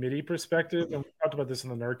from a committee perspective, and we talked about this in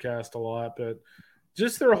the Nerdcast a lot, but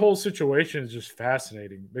just their whole situation is just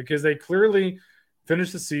fascinating because they clearly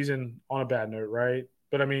finished the season on a bad note, right?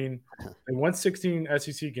 But I mean, they won 16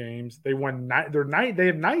 SEC games. They won they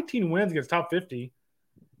have 19 wins against top 50,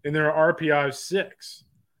 and their RPI is 6.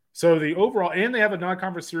 So the overall, and they have a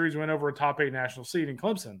non-conference series win over a top 8 national seed in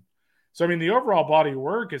Clemson. So I mean, the overall body of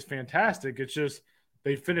work is fantastic. It's just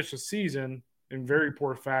they finished the season in very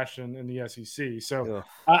poor fashion in the SEC. So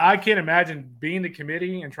I can't imagine being the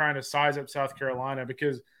committee and trying to size up South Carolina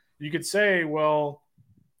because you could say, well,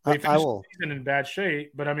 they finished the season in bad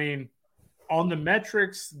shape, but I mean, on the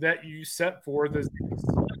metrics that you set for the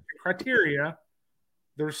criteria,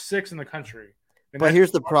 there's 6 in the country. But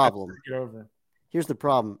here's the problem. Here's the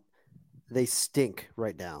problem. They stink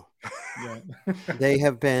right now. Yeah. They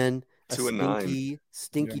have been a 2-9.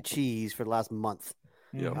 stinky cheese for the last month.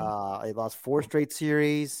 Yeah. They lost 4 straight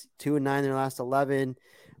series, 2-9 in their last 11.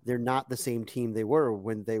 They're not the same team they were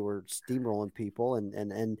when they were steamrolling people, and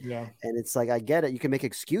it's like I get it. You can make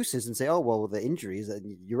excuses and say, "Oh, well, the injuries."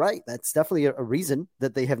 And you're right. That's definitely a reason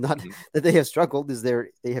that they have not that they have struggled is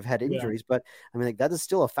they have had injuries. But I mean, like, that is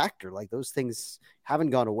still a factor. Like those things haven't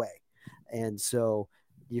gone away, and so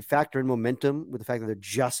you factor in momentum with the fact that they're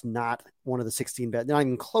just not one of the 16 best. They're not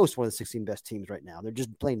even close to one of the 16 best teams right now. They're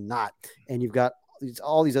just plain not. And you've got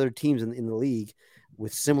all these other teams in the league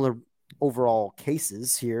with similar overall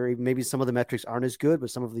cases here. Maybe some of the metrics aren't as good, but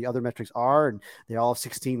some of the other metrics are, and they all have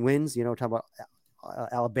 16 wins. Talking about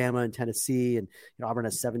Alabama and Tennessee, and Auburn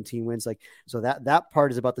has 17 wins. Like, so that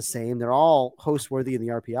part is about the same. They're all host worthy in the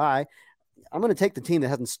RPI. I'm going to take the team that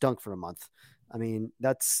hasn't stunk for a month. I mean,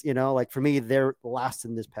 that's, like for me, they're last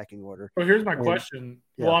in this pecking order. Well, here's my question.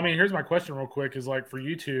 Yeah. Well, I mean, here's my question real quick is like for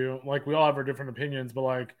you two, like we all have our different opinions, but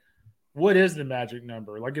like, what is the magic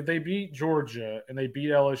number? Like if they beat Georgia and they beat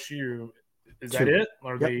LSU, is that it?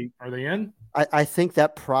 Are they in? I think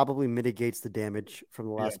that probably mitigates the damage from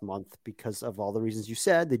the last month because of all the reasons you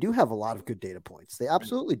said. They do have a lot of good data points. They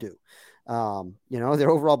absolutely do. Their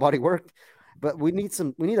overall body work, but we need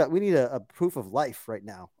a proof of life right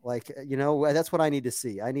now. Like, that's what I need to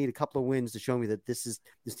see. I need a couple of wins to show me that this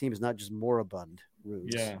team is not just moribund.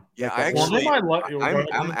 Ruse.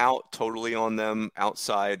 I'm out totally on them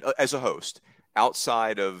outside as a host,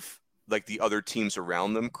 outside of like the other teams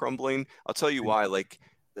around them crumbling. I'll tell you why. Like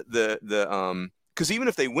because even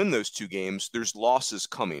if they win those 2 games, there's losses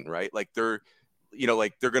coming, right? Like they're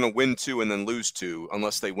going to win 2 and then lose 2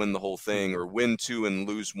 unless they win the whole thing, or win 2 and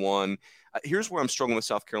lose 1. Here's where I'm struggling with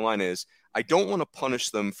South Carolina is I don't want to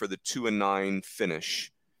punish them for the 2-9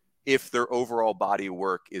 finish if their overall body of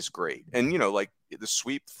work is great. And, like the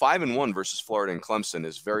sweep 5-1 versus Florida and Clemson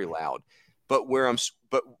is very loud. But where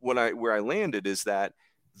I landed is that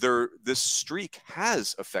this streak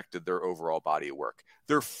has affected their overall body of work.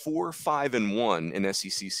 They're 4-5-1 in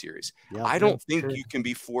SEC series. Yeah, I don't think you can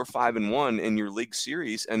be 4-5-1 in your league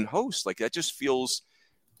series and host. Like that just feels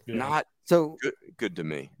not so good to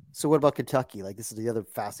me. So what about Kentucky? Like this is the other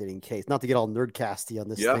fascinating case. Not to get all nerdcasty on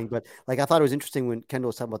this thing, but like I thought it was interesting when Kendall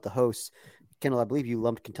was talking about the hosts. Kendall, I believe you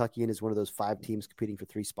lumped Kentucky in as one of those 5 teams competing for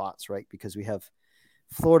 3 spots, right? Because we have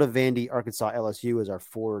Florida, Vandy, Arkansas, LSU as our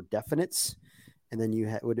 4 definites. And then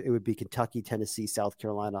it would be Kentucky, Tennessee, South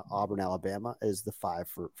Carolina, Auburn, Alabama as the 5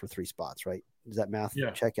 for 3 spots, right? Does that math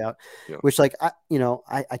check out? Yeah. Which like, I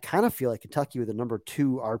kind of feel like Kentucky with a number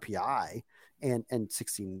 2 RPI and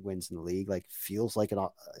 16 wins in the league, like feels like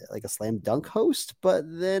a slam dunk host. But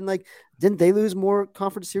then like, didn't they lose more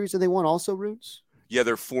conference series than they won also, Roots? Yeah,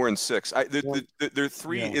 they're 4-6. They're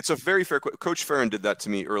 3. Yeah. It's a very fair. Coach Farron did that to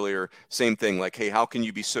me earlier. Same thing. Like, hey, how can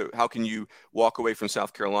you walk away from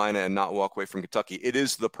South Carolina and not walk away from Kentucky? It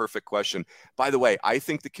is the perfect question. By the way, I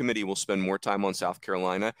think the committee will spend more time on South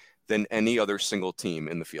Carolina than any other single team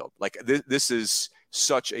in the field. Like this is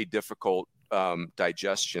such a difficult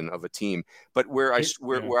digestion of a team. But where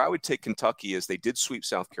I would take Kentucky is they did sweep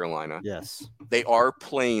South Carolina. Yes. They are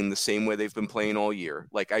playing the same way they've been playing all year.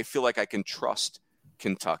 Like, I feel like I can trust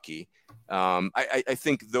Kentucky. I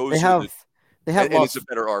think those they have lost, it's a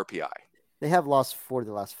better RPI. They have lost 4 of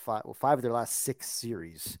their last 5. Well, 5 of their last 6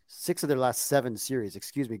 series. 6 of their last 7 series.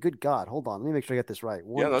 Excuse me. Good God. Hold on. Let me make sure I get this right.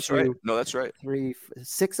 1, that's 2, right. No, that's right. 3,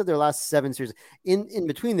 6 of their last 7 series. In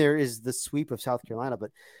between there is the sweep of South Carolina, but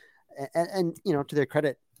and to their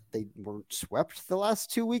credit, they weren't swept the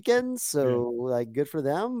last 2 weekends. So like, good for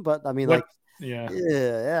them. But I mean, what's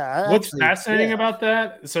fascinating about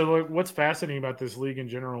that? So like, what's fascinating about this league in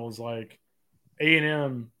general is like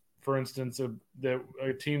A&M, for instance,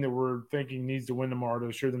 a team that we're thinking needs to win tomorrow to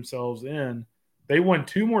assure themselves in. They won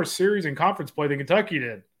 2 more series in conference play than Kentucky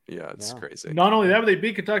did. Yeah, it's crazy. Not only that, but they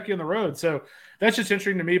beat Kentucky on the road. So that's just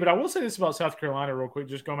interesting to me. But I will say this about South Carolina real quick,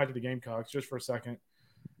 just going back to the Gamecocks just for a second.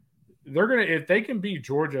 If they can beat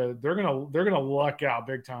Georgia, they're gonna luck out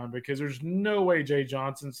big time, because there's no way Jay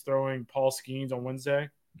Johnson's throwing Paul Skeens on Wednesday.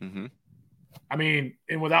 Mm-hmm. I mean,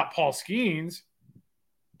 and without Paul Skeens,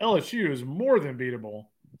 LSU is more than beatable.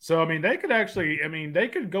 So, I mean, they could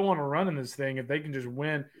go on a run in this thing if they can just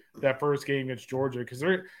win that first game against Georgia. Because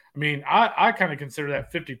I kind of consider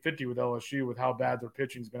that 50-50 with LSU with how bad their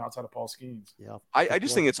pitching's been outside of Paul Skeens. Yeah. I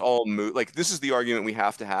just think it's all moot. Like, this is the argument we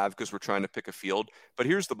have to have because we're trying to pick a field. But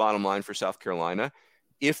here's the bottom line for South Carolina.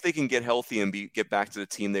 If they can get healthy and get back to the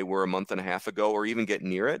team they were a month and a half ago, or even get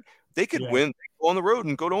near it, they could win, go on the road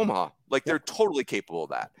and go to Omaha. Like, they're totally capable of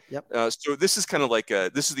that. Yep. So this is kind of like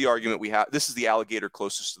this is the argument we have. This is the alligator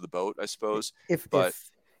closest to the boat, I suppose. If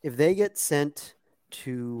they get sent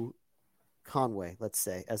to Conway, let's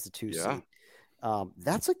say, as the 2 seed,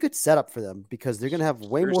 that's a good setup for them, because they're going to have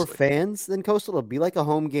way more fans than Coastal. It'll be like a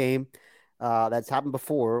home game. That's happened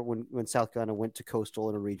before when South Carolina went to Coastal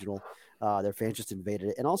in a regional. Their fans just invaded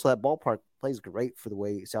it. And also, that ballpark plays great for the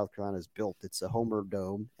way South Carolina is built. It's a homer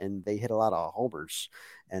dome, and they hit a lot of homers.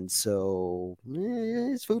 And so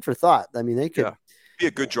it's food for thought. I mean, they could be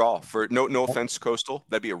a good draw for no offense, Coastal.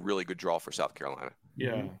 That'd be a really good draw for South Carolina.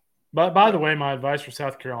 Yeah. Mm-hmm. But by the way, my advice for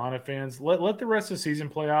South Carolina fans, let the rest of the season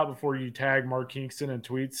play out before you tag Mark Kingston in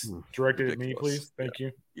tweets directed at me, please. Thank you.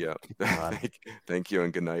 Yeah. Thank you,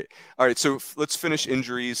 and good night. All right, so let's finish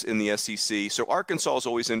injuries in the SEC. So Arkansas is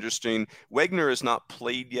always interesting. Wagner has not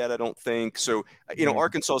played yet, I don't think. So,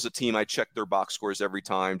 Arkansas is a team, I check their box scores every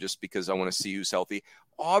time just because I want to see who's healthy.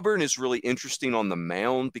 Auburn is really interesting on the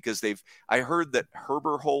mound because I heard that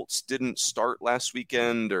Herbert Holtz didn't start last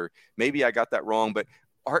weekend, or maybe I got that wrong, but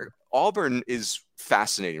Auburn is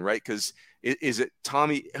fascinating, right? Because is it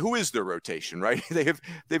Tommy? Who is their rotation, right?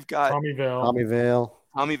 They've got Tommy Vale.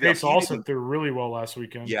 Chase also threw really well last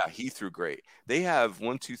weekend. Yeah, he threw great. They have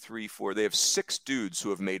 1, 2, 3, 4. They have 6 dudes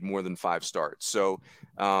who have made more than 5 starts. So,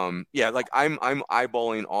 I'm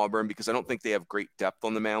eyeballing Auburn because I don't think they have great depth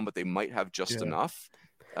on the mound, but they might have just enough.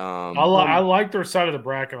 I like their side of the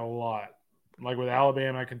bracket a lot. Like with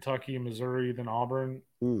Alabama, Kentucky, Missouri, then Auburn.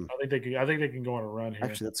 I think they can go on a run here.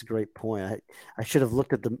 Actually, that's a great point. I should have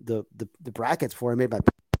looked at the brackets before I made my.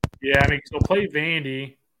 Yeah, I mean, so play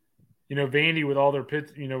Vandy. Vandy with all their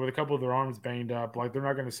pits, with a couple of their arms banged up, like they're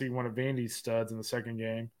not going to see one of Vandy's studs in the second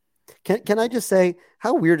game. Can I just say,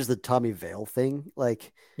 how weird is the Tommy Vale thing?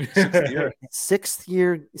 Like, sixth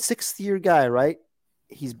year guy, right?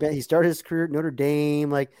 He started his career at Notre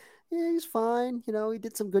Dame, like. Yeah, he's fine. He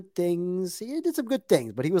did some good things.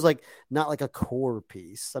 But he was like not like a core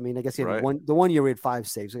piece. I mean, I guess he had the 1 year he had 5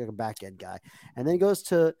 saves, like a back end guy, and then he goes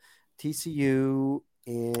to TCU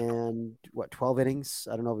and 12 innings.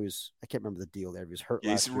 I don't know if I can't remember the deal there. He was hurt.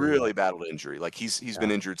 He's really battled injury. Like he's been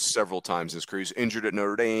injured several times in his career. He was injured at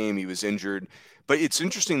Notre Dame. He was injured, but it's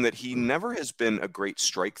interesting that he never has been a great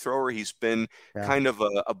strike thrower. He's been kind of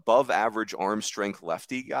a above average arm strength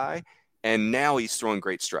lefty guy. And now he's throwing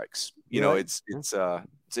great strikes. It's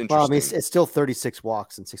interesting. Well, I mean, it's still 36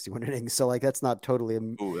 walks in 61 innings, so like that's not totally.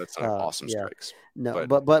 Ooh, that's not awesome strikes. No,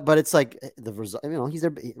 but it's like the result. He's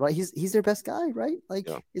their right. He's their best guy, right? Like,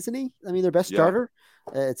 isn't he? I mean, their best starter.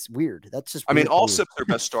 It's weird. That's just. Allsup's their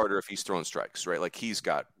best starter if he's throwing strikes, right? Like he's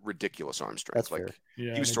got ridiculous arm strength. That's fair.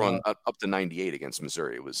 He was throwing up to 98 against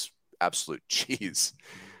Missouri. It was absolute cheese.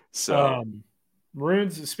 So,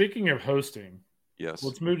 Maroons. Speaking of hosting. Yes.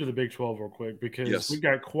 Let's move to the Big 12 real quick because Yes. we've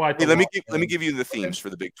got quite. Hey, let me give you the themes for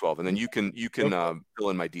the Big 12, and then you can fill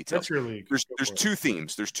in my details. That's your league. There's two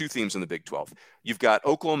themes. There's two themes in the Big 12. You've got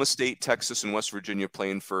Oklahoma State, Texas, and West Virginia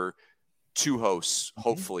playing for 2 hosts,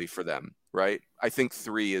 hopefully for them, right? I think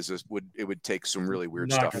 3 would take some really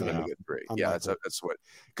weird stuff for them to get 3. Yeah, that's what,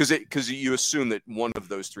 because you assume that one of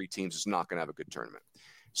those 3 teams is not going to have a good tournament.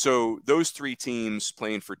 So those 3 teams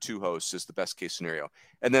playing for 2 hosts is the best case scenario.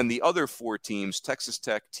 And then the other 4 teams, Texas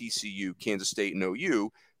Tech, TCU, Kansas State, and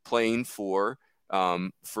OU, playing for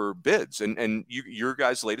bids. And your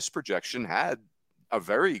guys' latest projection had a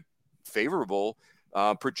very favorable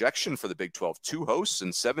projection for the Big 12. 2 hosts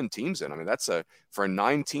and 7 teams in. I mean, for a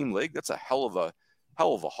 9-team league, that's a hell of a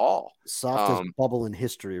haul. Softest bubble in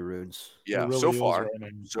history, Runes. Yeah, really so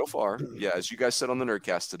far, yeah. As you guys said on the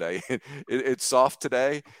Nerdcast today, it's soft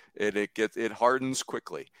today. It hardens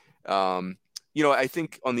quickly. I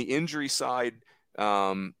think on the injury side,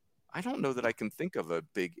 I don't know that I can think of a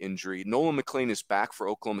big injury. Nolan McClain is back for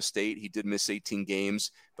Oklahoma State. He did miss 18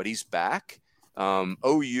 games, but he's back.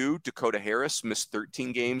 OU, Dakota Harris missed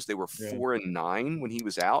 13 games. They were 4-9 when he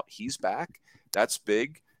was out. He's back. That's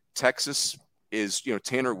big. Texas is,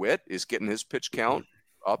 Tanner Witt is getting his pitch count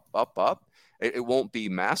up. It won't be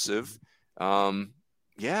massive. But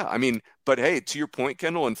hey, to your point,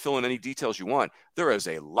 Kendall, and fill in any details you want, there is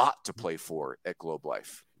a lot to play for at Globe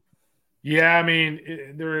Life. Yeah, I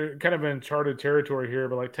mean, they're kind of in uncharted territory here,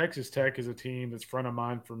 but like Texas Tech is a team that's front of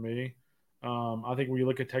mind for me. I think when you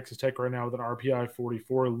look at Texas Tech right now with an RPI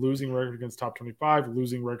 44, losing record against top 25,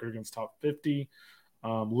 losing record against top 50,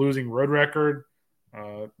 losing road record,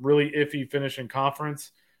 really iffy finish in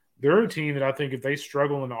conference. They're a team that I think if they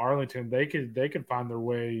struggle in Arlington, they could find their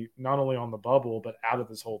way not only on the bubble but out of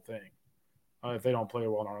this whole thing if they don't play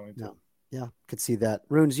well in Arlington. Yeah, could see that.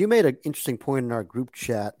 Runes, you made an interesting point in our group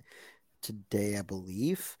chat today, I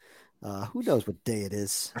believe. Who knows what day it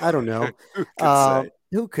is? I don't know.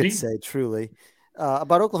 Who could say truly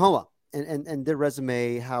about Oklahoma and their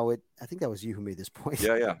resume? I think that was you who made this point.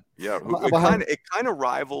 Yeah. It kind of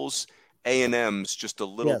rivals A&M's just a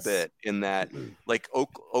little bit in that, like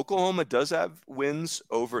Oklahoma does have wins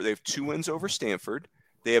over. They have 2 wins over Stanford.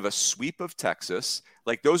 They have a sweep of Texas.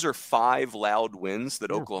 Like those are 5 loud wins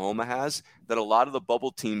that Oklahoma has that a lot of the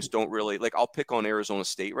bubble teams don't really like. I'll pick on Arizona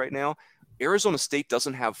State right now. Arizona State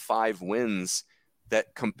doesn't have 5 wins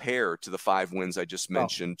that compare to the 5 wins I just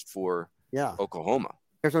mentioned for Oklahoma.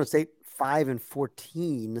 Arizona State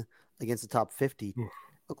 5-14 against the top 50.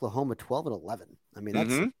 Oklahoma 12-11. I mean,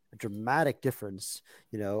 that's a dramatic difference.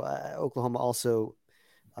 Oklahoma also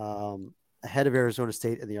ahead of Arizona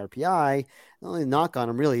State in the RPI. The only knock on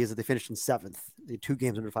them really is that they finished in 7th. The 2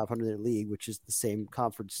 games under 500 in their league, which is the same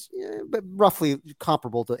conference, but roughly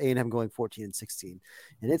comparable to A&M going 14-16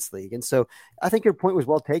 in its league. And so I think your point was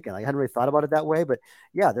well taken. I hadn't really thought about it that way, but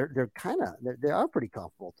yeah, they are pretty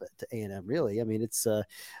comparable to A&M really. I mean, it's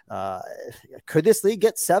could this league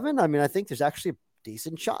get 7? I mean, I think there's actually a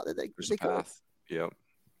decent shot that they could.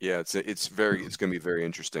 Yeah, it's going to be very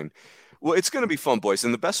interesting. Well, it's going to be fun, boys.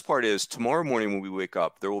 And the best part is tomorrow morning when we wake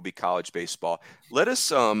up, there will be college baseball. Let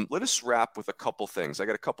us wrap with a couple things. I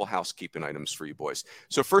got a couple housekeeping items for you boys.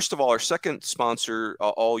 So first of all, our second sponsor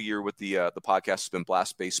all year with the podcast has been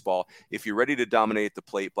Blast Baseball. If you're ready to dominate the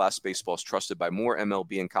plate, Blast Baseball is trusted by more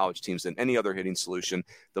MLB and college teams than any other hitting solution.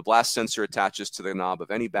 The Blast sensor attaches to the knob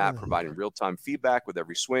of any bat, providing real-time feedback with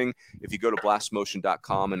every swing. If you go to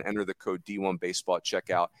blastmotion.com and enter the code D1Baseball at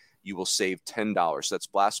checkout, you will save $10. That's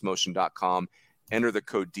blastmotion.com. Enter the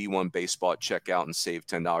code D1Baseball at checkout and save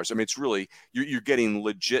 $10. I mean, it's really, you're getting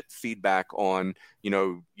legit feedback on,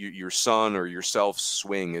 your son or yourself's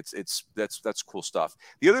swing. That's cool stuff.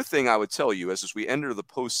 The other thing I would tell you is as we enter the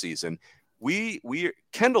postseason,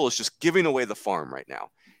 Kendall is just giving away the farm right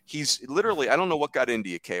now. He's literally, I don't know what got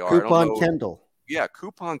into you, KR. Coupon Kendall. Yeah,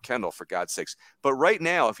 Coupon Kendall, for God's sakes. But right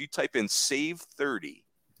now, if you type in save 30,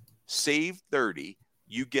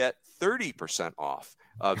 you get 30% off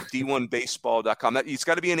of D1Baseball.com. It's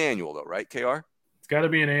got to be an annual, though, right, KR? It's got to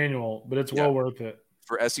be an annual, but it's well worth it.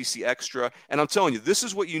 For SEC Extra. And I'm telling you, this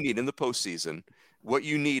is what you need in the postseason. What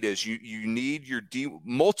you need is you need your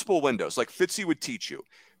multiple windows, like Fitzy would teach you.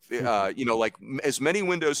 Like as many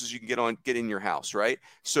windows as you can get in your house, right?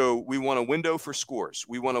 So we want a window for scores.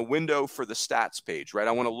 We want a window for the stats page, right?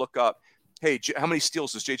 I want to look up, hey, how many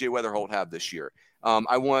steals does JJ Weatherholt have this year?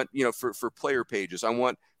 I want, for player pages, I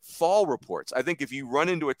want fall reports. I think if you run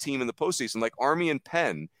into a team in the postseason, like Army and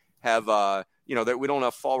Penn have, that we don't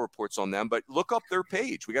have fall reports on them, but look up their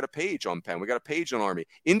page. We got a page on Penn. We got a page on Army.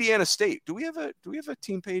 Indiana State. Do we have a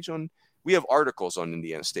team page on? We have articles on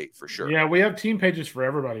Indiana State for sure. Yeah, we have team pages for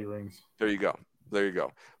everybody, Rings. There you go. There you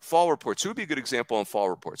go. Fall reports. Who would be a good example on fall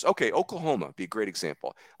reports? Okay, Oklahoma be a great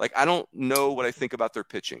example. Like, I don't know what I think about their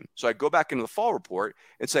pitching. So I go back into the fall report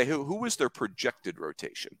and say, who was their projected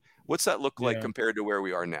rotation? What's that look like compared to where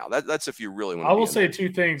we are now? That's if you really want to. I will say two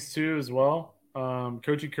things, too, as well.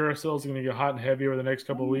 Coach Carousel is going to get hot and heavy over the next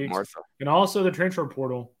couple of weeks. Martha. And also the transfer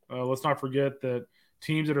portal. Let's not forget that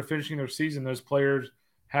teams that are finishing their season, those players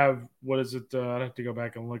have, what is it? I'd have to go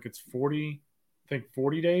back and look. It's 40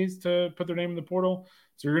 days to put their name in the portal.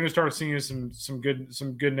 So you're going to start seeing some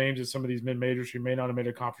good names at some of these mid-majors who may not have made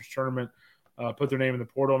a conference tournament put their name in the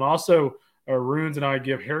portal. And also, Runes and I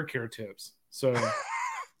give hair care tips. So,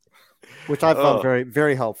 which I found very,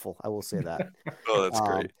 very helpful. I will say that. Oh, that's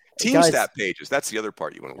great. Team stat pages. That's the other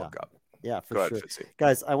part you want to look up. Yeah, for sure.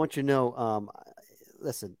 Guys, I want you to know,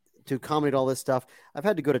 listen, to accommodate all this stuff, I've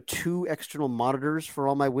had to go to 2 external monitors for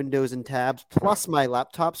all my windows and tabs, plus my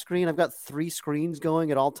laptop screen. I've got 3 screens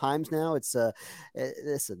going at all times now. It's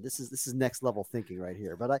listen, this is next level thinking right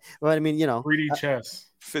here. But I mean, 3D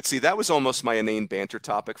chess. Fitzy, that was almost my inane banter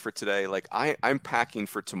topic for today. Like, I'm packing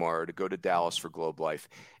for tomorrow to go to Dallas for Globe Life.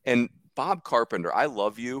 And Bob Carpenter, I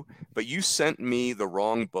love you, but you sent me the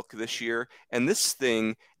wrong book this year. And this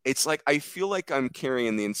thing, it's like I feel like I'm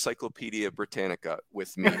carrying the Encyclopedia Britannica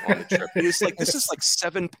with me on the trip. It's like this is like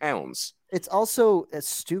 7 pounds. It's also a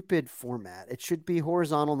stupid format. It should be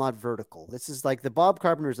horizontal, not vertical. This is like the Bob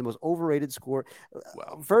Carpenter is the most overrated score.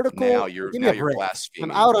 Well, vertical. Now you're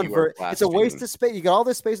blaspheming. I'm out on vertical. It's a waste of space. You got all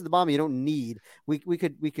this space at the bottom you don't need. We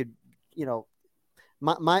could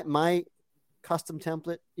my custom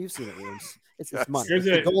template. You've seen it, Williams. It's money.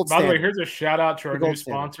 By the way, here's a shout out to our new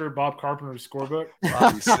sponsor, Bob Carpenter's Scorebook.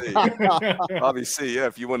 Bobby C. Yeah,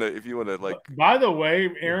 if you want to like. By the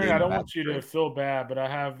way, Aaron, I don't want you to feel bad, but I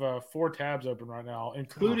have 4 tabs open right now,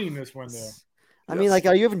 including this window. I mean, like,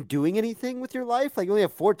 are you even doing anything with your life? Like, you only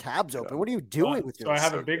have 4 tabs open. What are you doing with your life? So I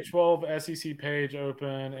have a Big 12 SEC page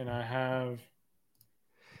open, and I have.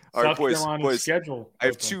 All right, boys. Schedule I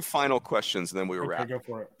have 2 final questions, and then we'll wrap. Go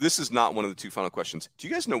for it. This is not one of the 2 final questions. Do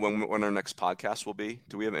you guys know when our next podcast will be?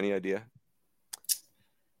 Do we have any idea?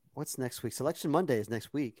 What's next week? Selection Monday is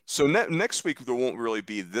next week. So next week there won't really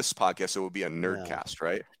be this podcast. It will be a Nerdcast,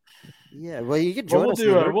 right? Yeah. Well, you can join us.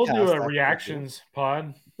 We'll do a reactions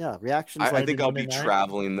pod. Yeah, reactions. I think I'll be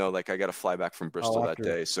traveling though. Like I got to fly back from Bristol that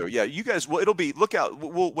day. So yeah, you guys. Well, it'll be look out.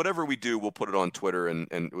 Whatever we do, we'll put it on Twitter and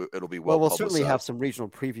it'll be well. We'll certainly have some regional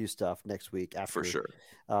preview stuff next week after. For sure.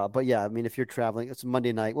 But yeah, I mean, if you're traveling, it's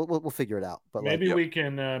Monday night. We'll figure it out. But maybe we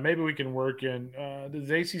can work in. Does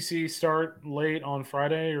ACC start late on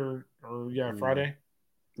Friday or Friday?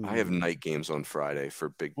 I have night games on Friday for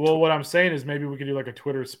big. Well, what I'm saying is maybe we could do like a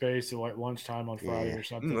Twitter space at like lunchtime on Friday or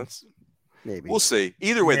something. Maybe we'll see.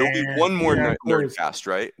 Either way, there'll be one more Nerdcast,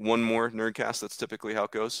 right? One more Nerdcast. That's typically how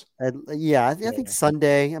it goes. I think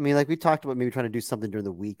Sunday. I mean, like we talked about maybe trying to do something during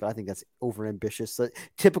the week, but I think that's over ambitious.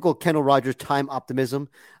 Typical Kendall Rogers time optimism.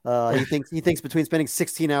 He thinks between spending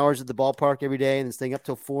 16 hours at the ballpark every day and then staying up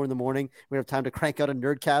till 4 a.m, we have time to crank out a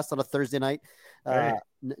Nerdcast on a Thursday night.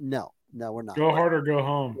 No, we're not. Go hard or go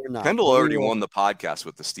home. Kendall already won the podcast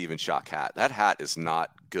with the Steven Schock hat. That hat is not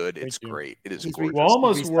good. It's great. It is gorgeous. Well,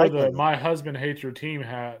 almost wore the "My Husband Hates Your Team"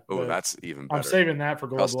 hat. Oh, that's even better. I'm saving that for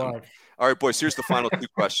Globe Live. All right, boys. Here's the final 2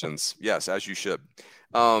 questions. Yes, as you should.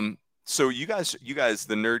 So you guys,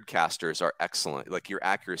 the Nerdcasters are excellent. Like your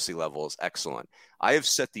accuracy level is excellent. I have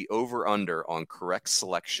set the over/under on correct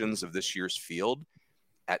selections of this year's field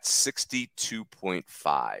at 62.5.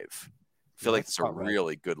 I feel like it's a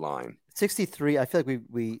really good line. 63. I feel like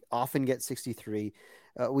we often get 63.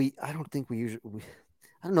 I don't think we usually.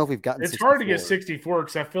 I don't know if we've gotten. It's 64. Hard to get 64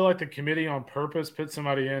 because I feel like the committee on purpose put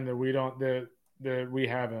somebody in that we don't that we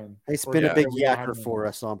haven't. They spin a big yacker for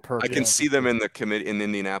us on purpose. I can see them in the committee in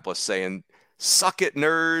Indianapolis saying, "Suck it,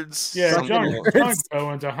 nerds." Yeah, John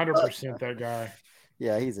Bowen's 100% that guy.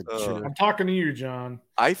 Yeah, he's a jerk. I'm talking to you, John.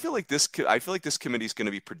 I feel like this committee is going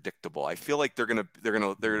to be predictable. I feel like they're going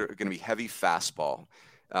to be heavy fastball.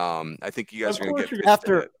 I think you guys are going to get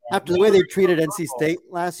after the way they treated NC State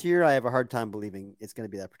last year. I have a hard time believing it's going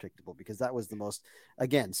to be that predictable because that was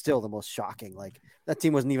still the most shocking. Like that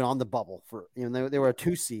team wasn't even on the bubble for they were a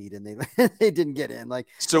 2 seed and they didn't get in. Like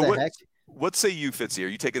so, what say you, Fitzy? Are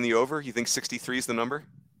you taking the over? You think 63 is the number?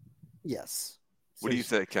 Yes. What do you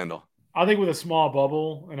think, Kendall? I think with a small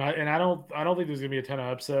bubble, and I don't think there's gonna be a ton of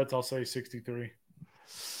upsets. I'll say 63.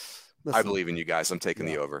 Listen, I believe in you guys. I'm taking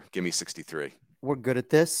the over. Give me 63. We're good at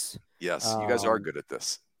this. Yes, you guys are good at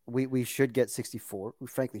this. We should get 64. We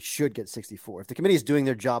frankly should get 64. If the committee is doing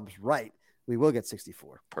their jobs right, we will get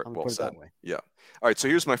 64. Well said. Yeah. All right. So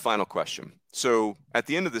here's my final question. So at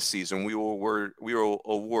the end of the season, we will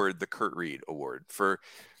award the Kurt Reed Award for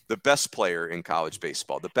the best player in college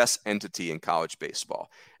baseball, the best entity in college baseball.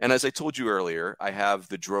 And as I told you earlier, I have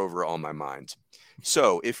the Drover on my mind.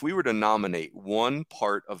 So if we were to nominate one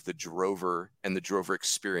part of the Drover and the Drover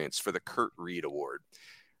experience for the Kurt Reed Award,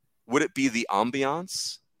 would it be the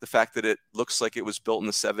ambiance? The fact that it looks like it was built in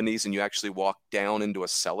the 70s and you actually walk down into a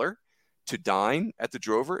cellar to dine at the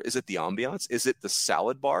Drover? Is it the ambiance? Is it the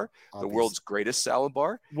salad bar, the world's greatest salad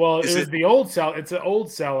bar? Well, it was the old salad. It's an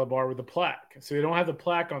old salad bar with a plaque. So they don't have the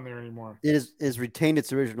plaque on there anymore. It is retained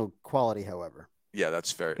its original quality, however. Yeah,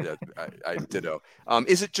 that's fair. I ditto.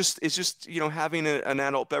 Is it just having an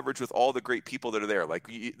adult beverage with all the great people that are there? Like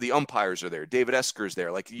the umpires are there. David Esker's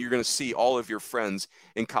there. Like you're going to see all of your friends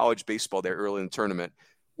in college baseball there early in the tournament.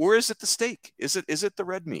 Or is it the steak? Is it the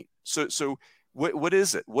red meat? So what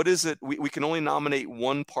is it? What is it? We can only nominate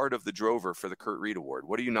one part of the Drover for the Kurt Reed Award.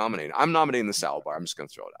 What are you nominating? I'm nominating the salad bar. I'm just going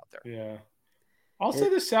to throw it out there. Yeah. I'll say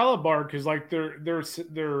the salad bar because like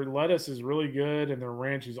their lettuce is really good and their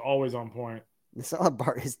ranch is always on point. The salad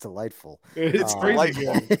bar is delightful. It's crazy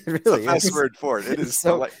good. It really it's the best word for it. It is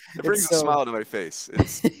so. It brings a smile to my face.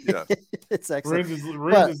 It's yeah. It's excellent.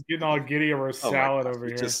 Riz is getting all giddy over a salad over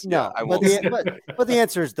here. But the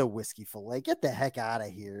answer is the whiskey fillet. Get the heck out of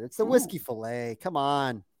here. It's the whiskey fillet. Come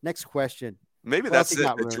on. Next question. Maybe that's it.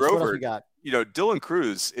 The Drover. Dylan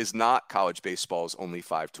Cruz is not college baseball's only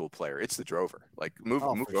 5-tool player. It's the Drover. Like move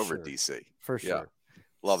over, DC. For sure. Yeah.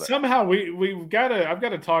 Love it. Somehow I've got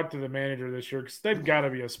to talk to the manager this year because they've got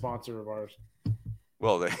to be a sponsor of ours.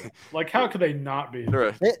 Well, how could they not be? They're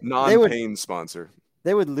a non-paying sponsor.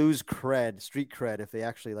 They would lose street cred, if they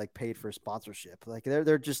actually like paid for sponsorship. Like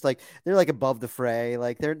they're just like they're like above the fray.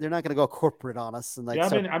 Like they're not going to go corporate on us. And like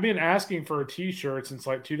I've been asking for a T-shirt since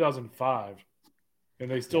like 2005,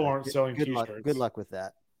 and they still aren't selling T-shirts. Good luck with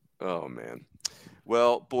that. Oh man.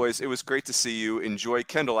 Well, boys, it was great to see you. Enjoy.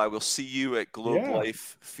 Kendall, I will see you at Globe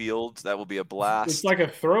Life Field. That will be a blast. It's like a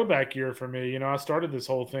throwback year for me. I started this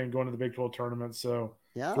whole thing going to the Big 12 tournament, so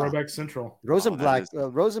Throwback Central.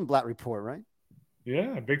 Rosenblatt report, right?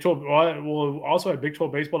 Yeah, Big 12. We'll also have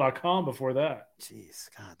BigTwelveBaseball.com before that. Jeez,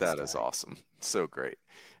 God, that is awesome. So great.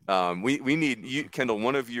 We need you, Kendall.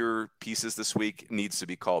 One of your pieces this week needs to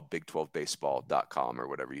be called Big12Baseball.com or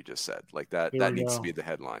whatever you just said. Like that. That needs to be the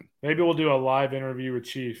headline. Maybe we'll do a live interview with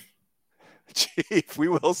Chief. Chief, we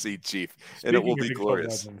will see Chief, and it will be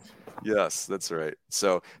glorious. Yes, that's right.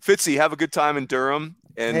 So, Fitzy, have a good time in Durham,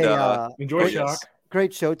 and enjoy Shock.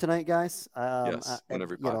 Great show tonight, guys. Yes, on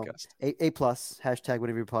every podcast. A+,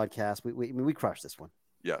 #WinEveryPodcast. We crushed this one.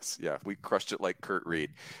 Yes, yeah, we crushed it like Kurt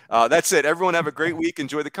Reed. That's it. Everyone have a great week.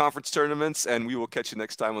 Enjoy the conference tournaments, and we will catch you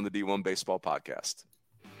next time on the D1 Baseball Podcast.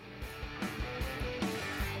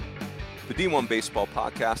 The D1 Baseball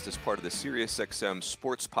Podcast is part of the SiriusXM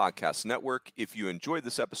Sports Podcast Network. If you enjoyed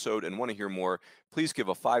this episode and want to hear more, please give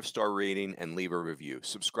a 5-star rating and leave a review.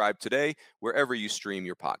 Subscribe today wherever you stream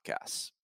your podcasts.